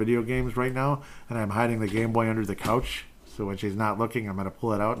supposed to have video games right now, and I'm hiding the Game Boy under the couch. So when she's not looking, I'm going to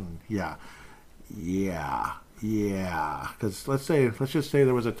pull it out, and yeah. Because let's just say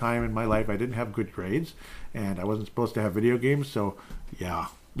there was a time in my life I didn't have good grades, and I wasn't supposed to have video games. So yeah,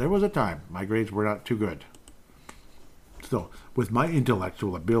 there was a time my grades were not too good. So with my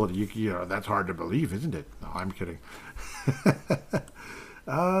intellectual ability, that's hard to believe, isn't it? No, I'm kidding.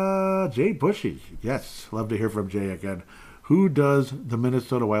 Jay Bushy. Yes, love to hear from Jay again. Who does the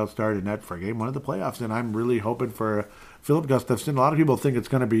Minnesota Wild start in net for game one of the playoffs? And I'm really hoping for Philip Gustafsson. A lot of people think it's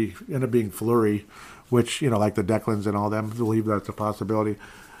going to end up being Fleury, which, like the Declans and all them, believe that's a possibility.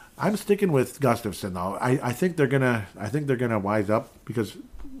 I'm sticking with Gustafsson though. I think they're gonna wise up because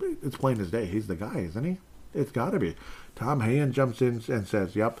it's plain as day. He's the guy, isn't he? It's got to be. Tom Hayen jumps in and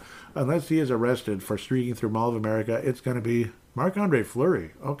says, yep, unless he is arrested for streaking through Mall of America, it's going to be Marc Andre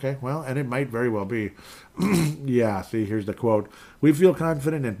Fleury. Okay, well, and it might very well be. Yeah, see, here's the quote. We feel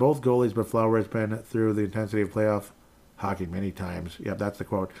confident in both goalies, but Flower has been through the intensity of playoff hockey many times. Yep, that's the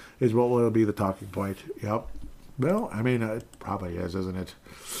quote. Is what will be the talking point. Yep. Well, I mean, it probably is, isn't it?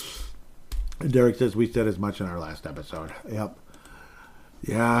 Derek says, we said as much in our last episode. Yep.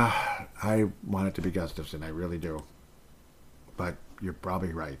 Yeah, I want it to be Gustafson. I really do. But you're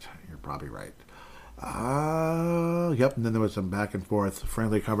probably right. Yep, and then there was some back and forth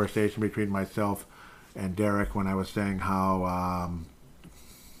friendly conversation between myself and Derek when I was saying how,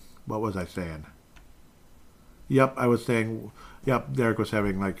 what was I saying? Yep, I was saying, Derek was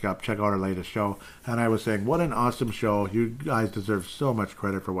having, check out our latest show, and I was saying, what an awesome show. You guys deserve so much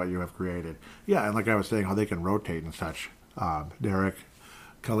credit for what you have created. Yeah, and like I was saying, how they can rotate and such. Derek,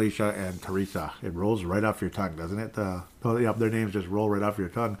 Kalisha, and Teresa. It rolls right off your tongue, doesn't it? Their names just roll right off your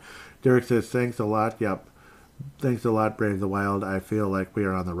tongue. Derek says, thanks a lot. Yep. Thanks a lot, Brave the Wild. I feel like we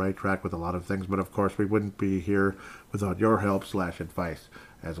are on the right track with a lot of things, but of course we wouldn't be here without your help / advice,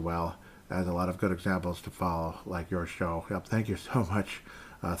 as well as a lot of good examples to follow, like your show. Yep, thank you so much.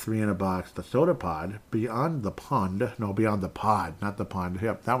 3 in a Box, the Soda Pod, Beyond the Pod, not the pond.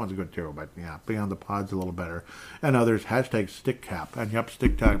 Yep, that one's good too, but yeah, Beyond the Pod's a little better. And others, hashtag StickCap, and yep,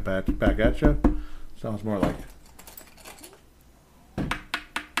 StickCap back at you. Sounds more like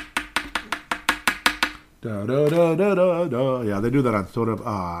da da da da da da. Yeah, they do that on Soda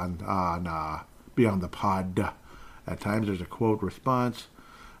on Beyond the Pod. At times, there's a quote response.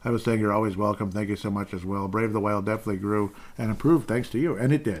 I was saying you're always welcome. Thank you so much as well. Brave the Wild definitely grew and improved thanks to you,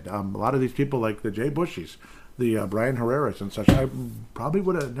 and it did. A lot of these people, like the Jay Bushies, the Brian Herreras and such, I probably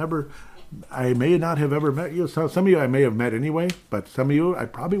would have never. I may not have ever met you. So some of you I may have met anyway, but some of you I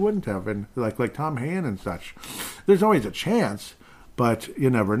probably wouldn't have. And like Tom Hand and such, there's always a chance, but you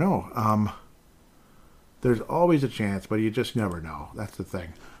never know. There's always a chance, but you just never know. That's the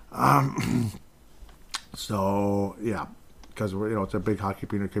thing. So yeah, because it's a big hockey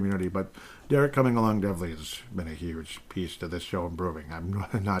community. But Derek coming along definitely has been a huge piece to this show improving. I'm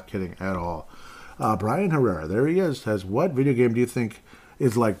not kidding at all. Brian Herrera, there he is. Says, what video game do you think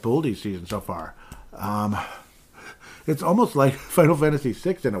is like Boldy's season so far? It's almost like Final Fantasy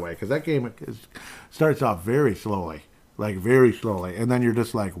VI in a way, because that game starts off very slowly. And then you're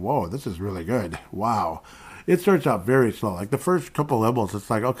just like, whoa, this is really good. Wow. It starts out very slow. Like the first couple levels, it's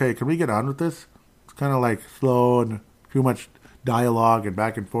like, okay, can we get on with this? It's kind of like slow and too much dialogue and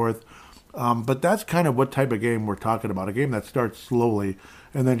back and forth. But that's kind of what type of game we're talking about. A game that starts slowly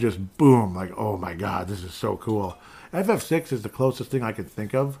and then just boom, like, oh my God, this is so cool. FF6 is the closest thing I could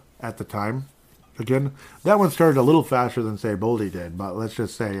think of at the time. Again, that one started a little faster than, say, Boldy did, but let's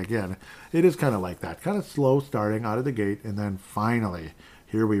just say, again, it is kind of like that. Kind of slow starting out of the gate, and then finally,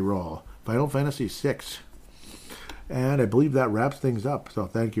 here we roll. Final Fantasy VI. And I believe that wraps things up. So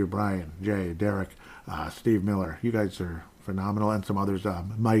thank you, Brian, Jay, Derek, Steve Miller. You guys are phenomenal, and some others.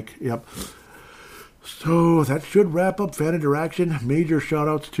 Mike, yep. So that should wrap up fan interaction. Major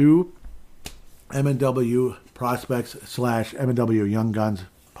shout-outs to MNW Prospects / MNW Young Guns.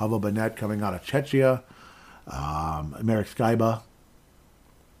 Pavel Bennett coming out of Czechia, Marek Skyba,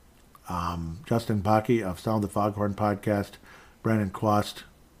 Justin Baki of Sound the Foghorn podcast, Brandon Quast,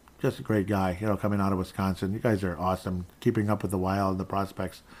 just a great guy, coming out of Wisconsin. You guys are awesome, keeping up with the Wild and the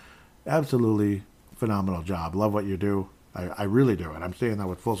Prospects. Absolutely phenomenal job. Love what you do. I really do, and I'm saying that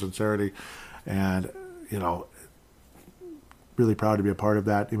with full sincerity, and, really proud to be a part of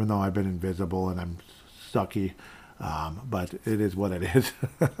that, even though I've been invisible and I'm sucky. But it is what it is,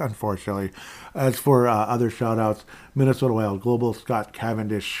 unfortunately. As for other shout-outs, Minnesota Wild Global, Scott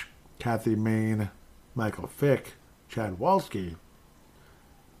Cavendish, Kathy Main, Michael Fick, Chad Walski,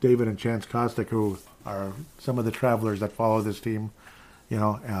 David and Chance Kostick, who are some of the travelers that follow this team,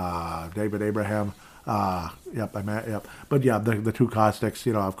 David Abraham. Yep. But yeah, the two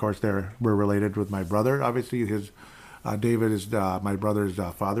Kosticks, of course, we're related with my brother. Obviously, David is my brother's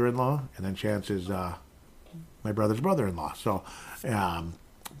father-in-law, and then Chance is my brother's brother-in-law. So,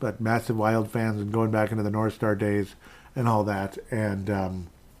 but massive Wild fans and going back into the North Star days and all that. And,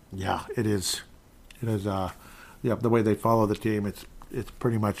 it is, the way they follow the team, it's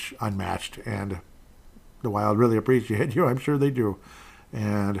pretty much unmatched. And the Wild really appreciate you. I'm sure they do.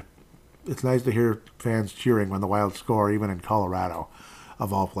 And it's nice to hear fans cheering when the Wild score, even in Colorado,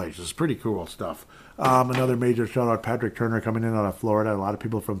 of all places. It's pretty cool stuff. Another major shout-out, Patrick Turner coming in out of Florida. A lot of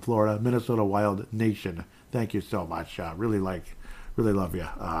people from Florida. Minnesota Wild Nation. Thank you so much. Really love you,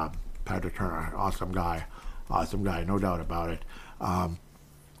 Patrick Turner. Awesome guy, no doubt about it.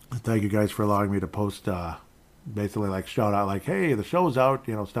 Thank you guys for allowing me to post, basically like shout out, like, hey, the show's out,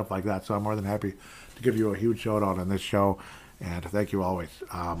 stuff like that. So I'm more than happy to give you a huge shout out on this show, and thank you always.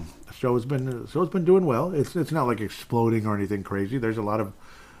 The show's been doing well. It's not like exploding or anything crazy. There's a lot of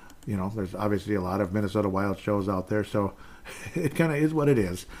there's obviously a lot of Minnesota Wild shows out there, so it kind of is what it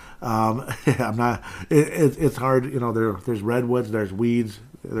is. I'm not. It's hard. There's redwoods, there's weeds,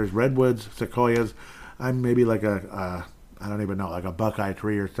 there's redwoods, sequoias. I'm maybe like I don't even know, like a buckeye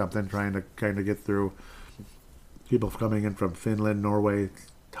tree or something, trying to kind of get through. People coming in from Finland, Norway,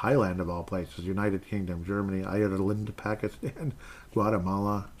 Thailand of all places, United Kingdom, Germany, Ireland, Pakistan,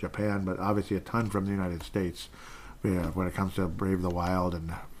 Guatemala, Japan, but obviously a ton from the United States when it comes to Brave the Wild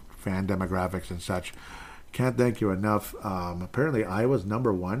and fan demographics and such. Can't thank you enough. Apparently Iowa's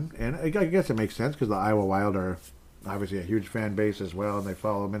number one, and I guess it makes sense because the Iowa Wild are obviously a huge fan base as well, and they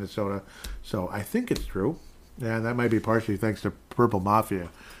follow Minnesota, so I think it's true, and that might be partially thanks to Purple Mafia,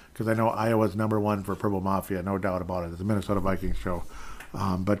 because I know Iowa's number one for Purple Mafia, no doubt about it. It's a Minnesota Vikings show.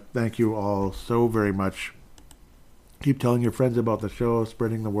 But thank you all so very much. Keep telling your friends about the show,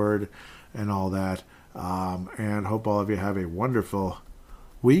 spreading the word, and all that. And hope all of you have a wonderful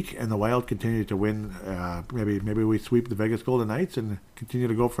week, and the Wild continue to win. Maybe we sweep the Vegas Golden Knights and continue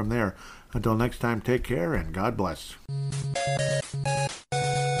to go from there. Until next time, take care, and God bless.